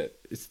usually just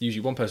it's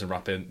usually one person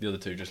rapping, the other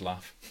two just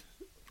laugh.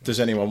 Does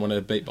anyone want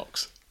a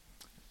beatbox?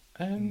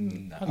 No.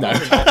 No.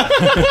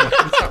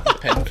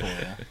 Pen for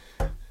you.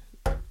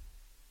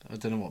 I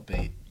don't know what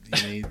beat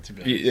you need to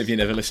be. Have you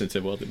never listened to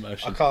World in I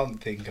Motion?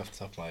 can't think off the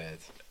top of my head.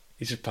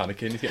 He's just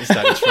panicking. He's getting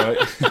stage fright.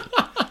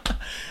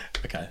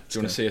 Okay. Do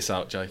you want to see us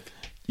out, Jake?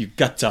 You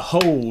got to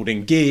hold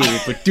and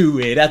give, but do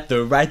it at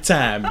the right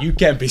time. You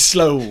can be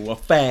slow or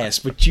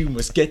fast, but you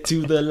must get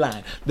to the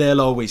line. They'll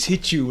always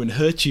hit you and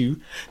hurt you,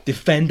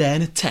 defend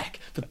and attack.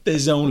 But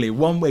there's only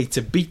one way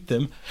to beat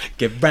them,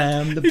 get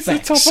round the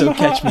back. So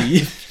catch me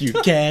if you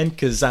can,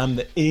 'cause I'm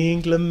the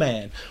England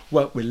man.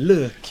 What we're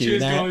looking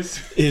Cheers, at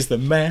guys. is the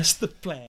master plan.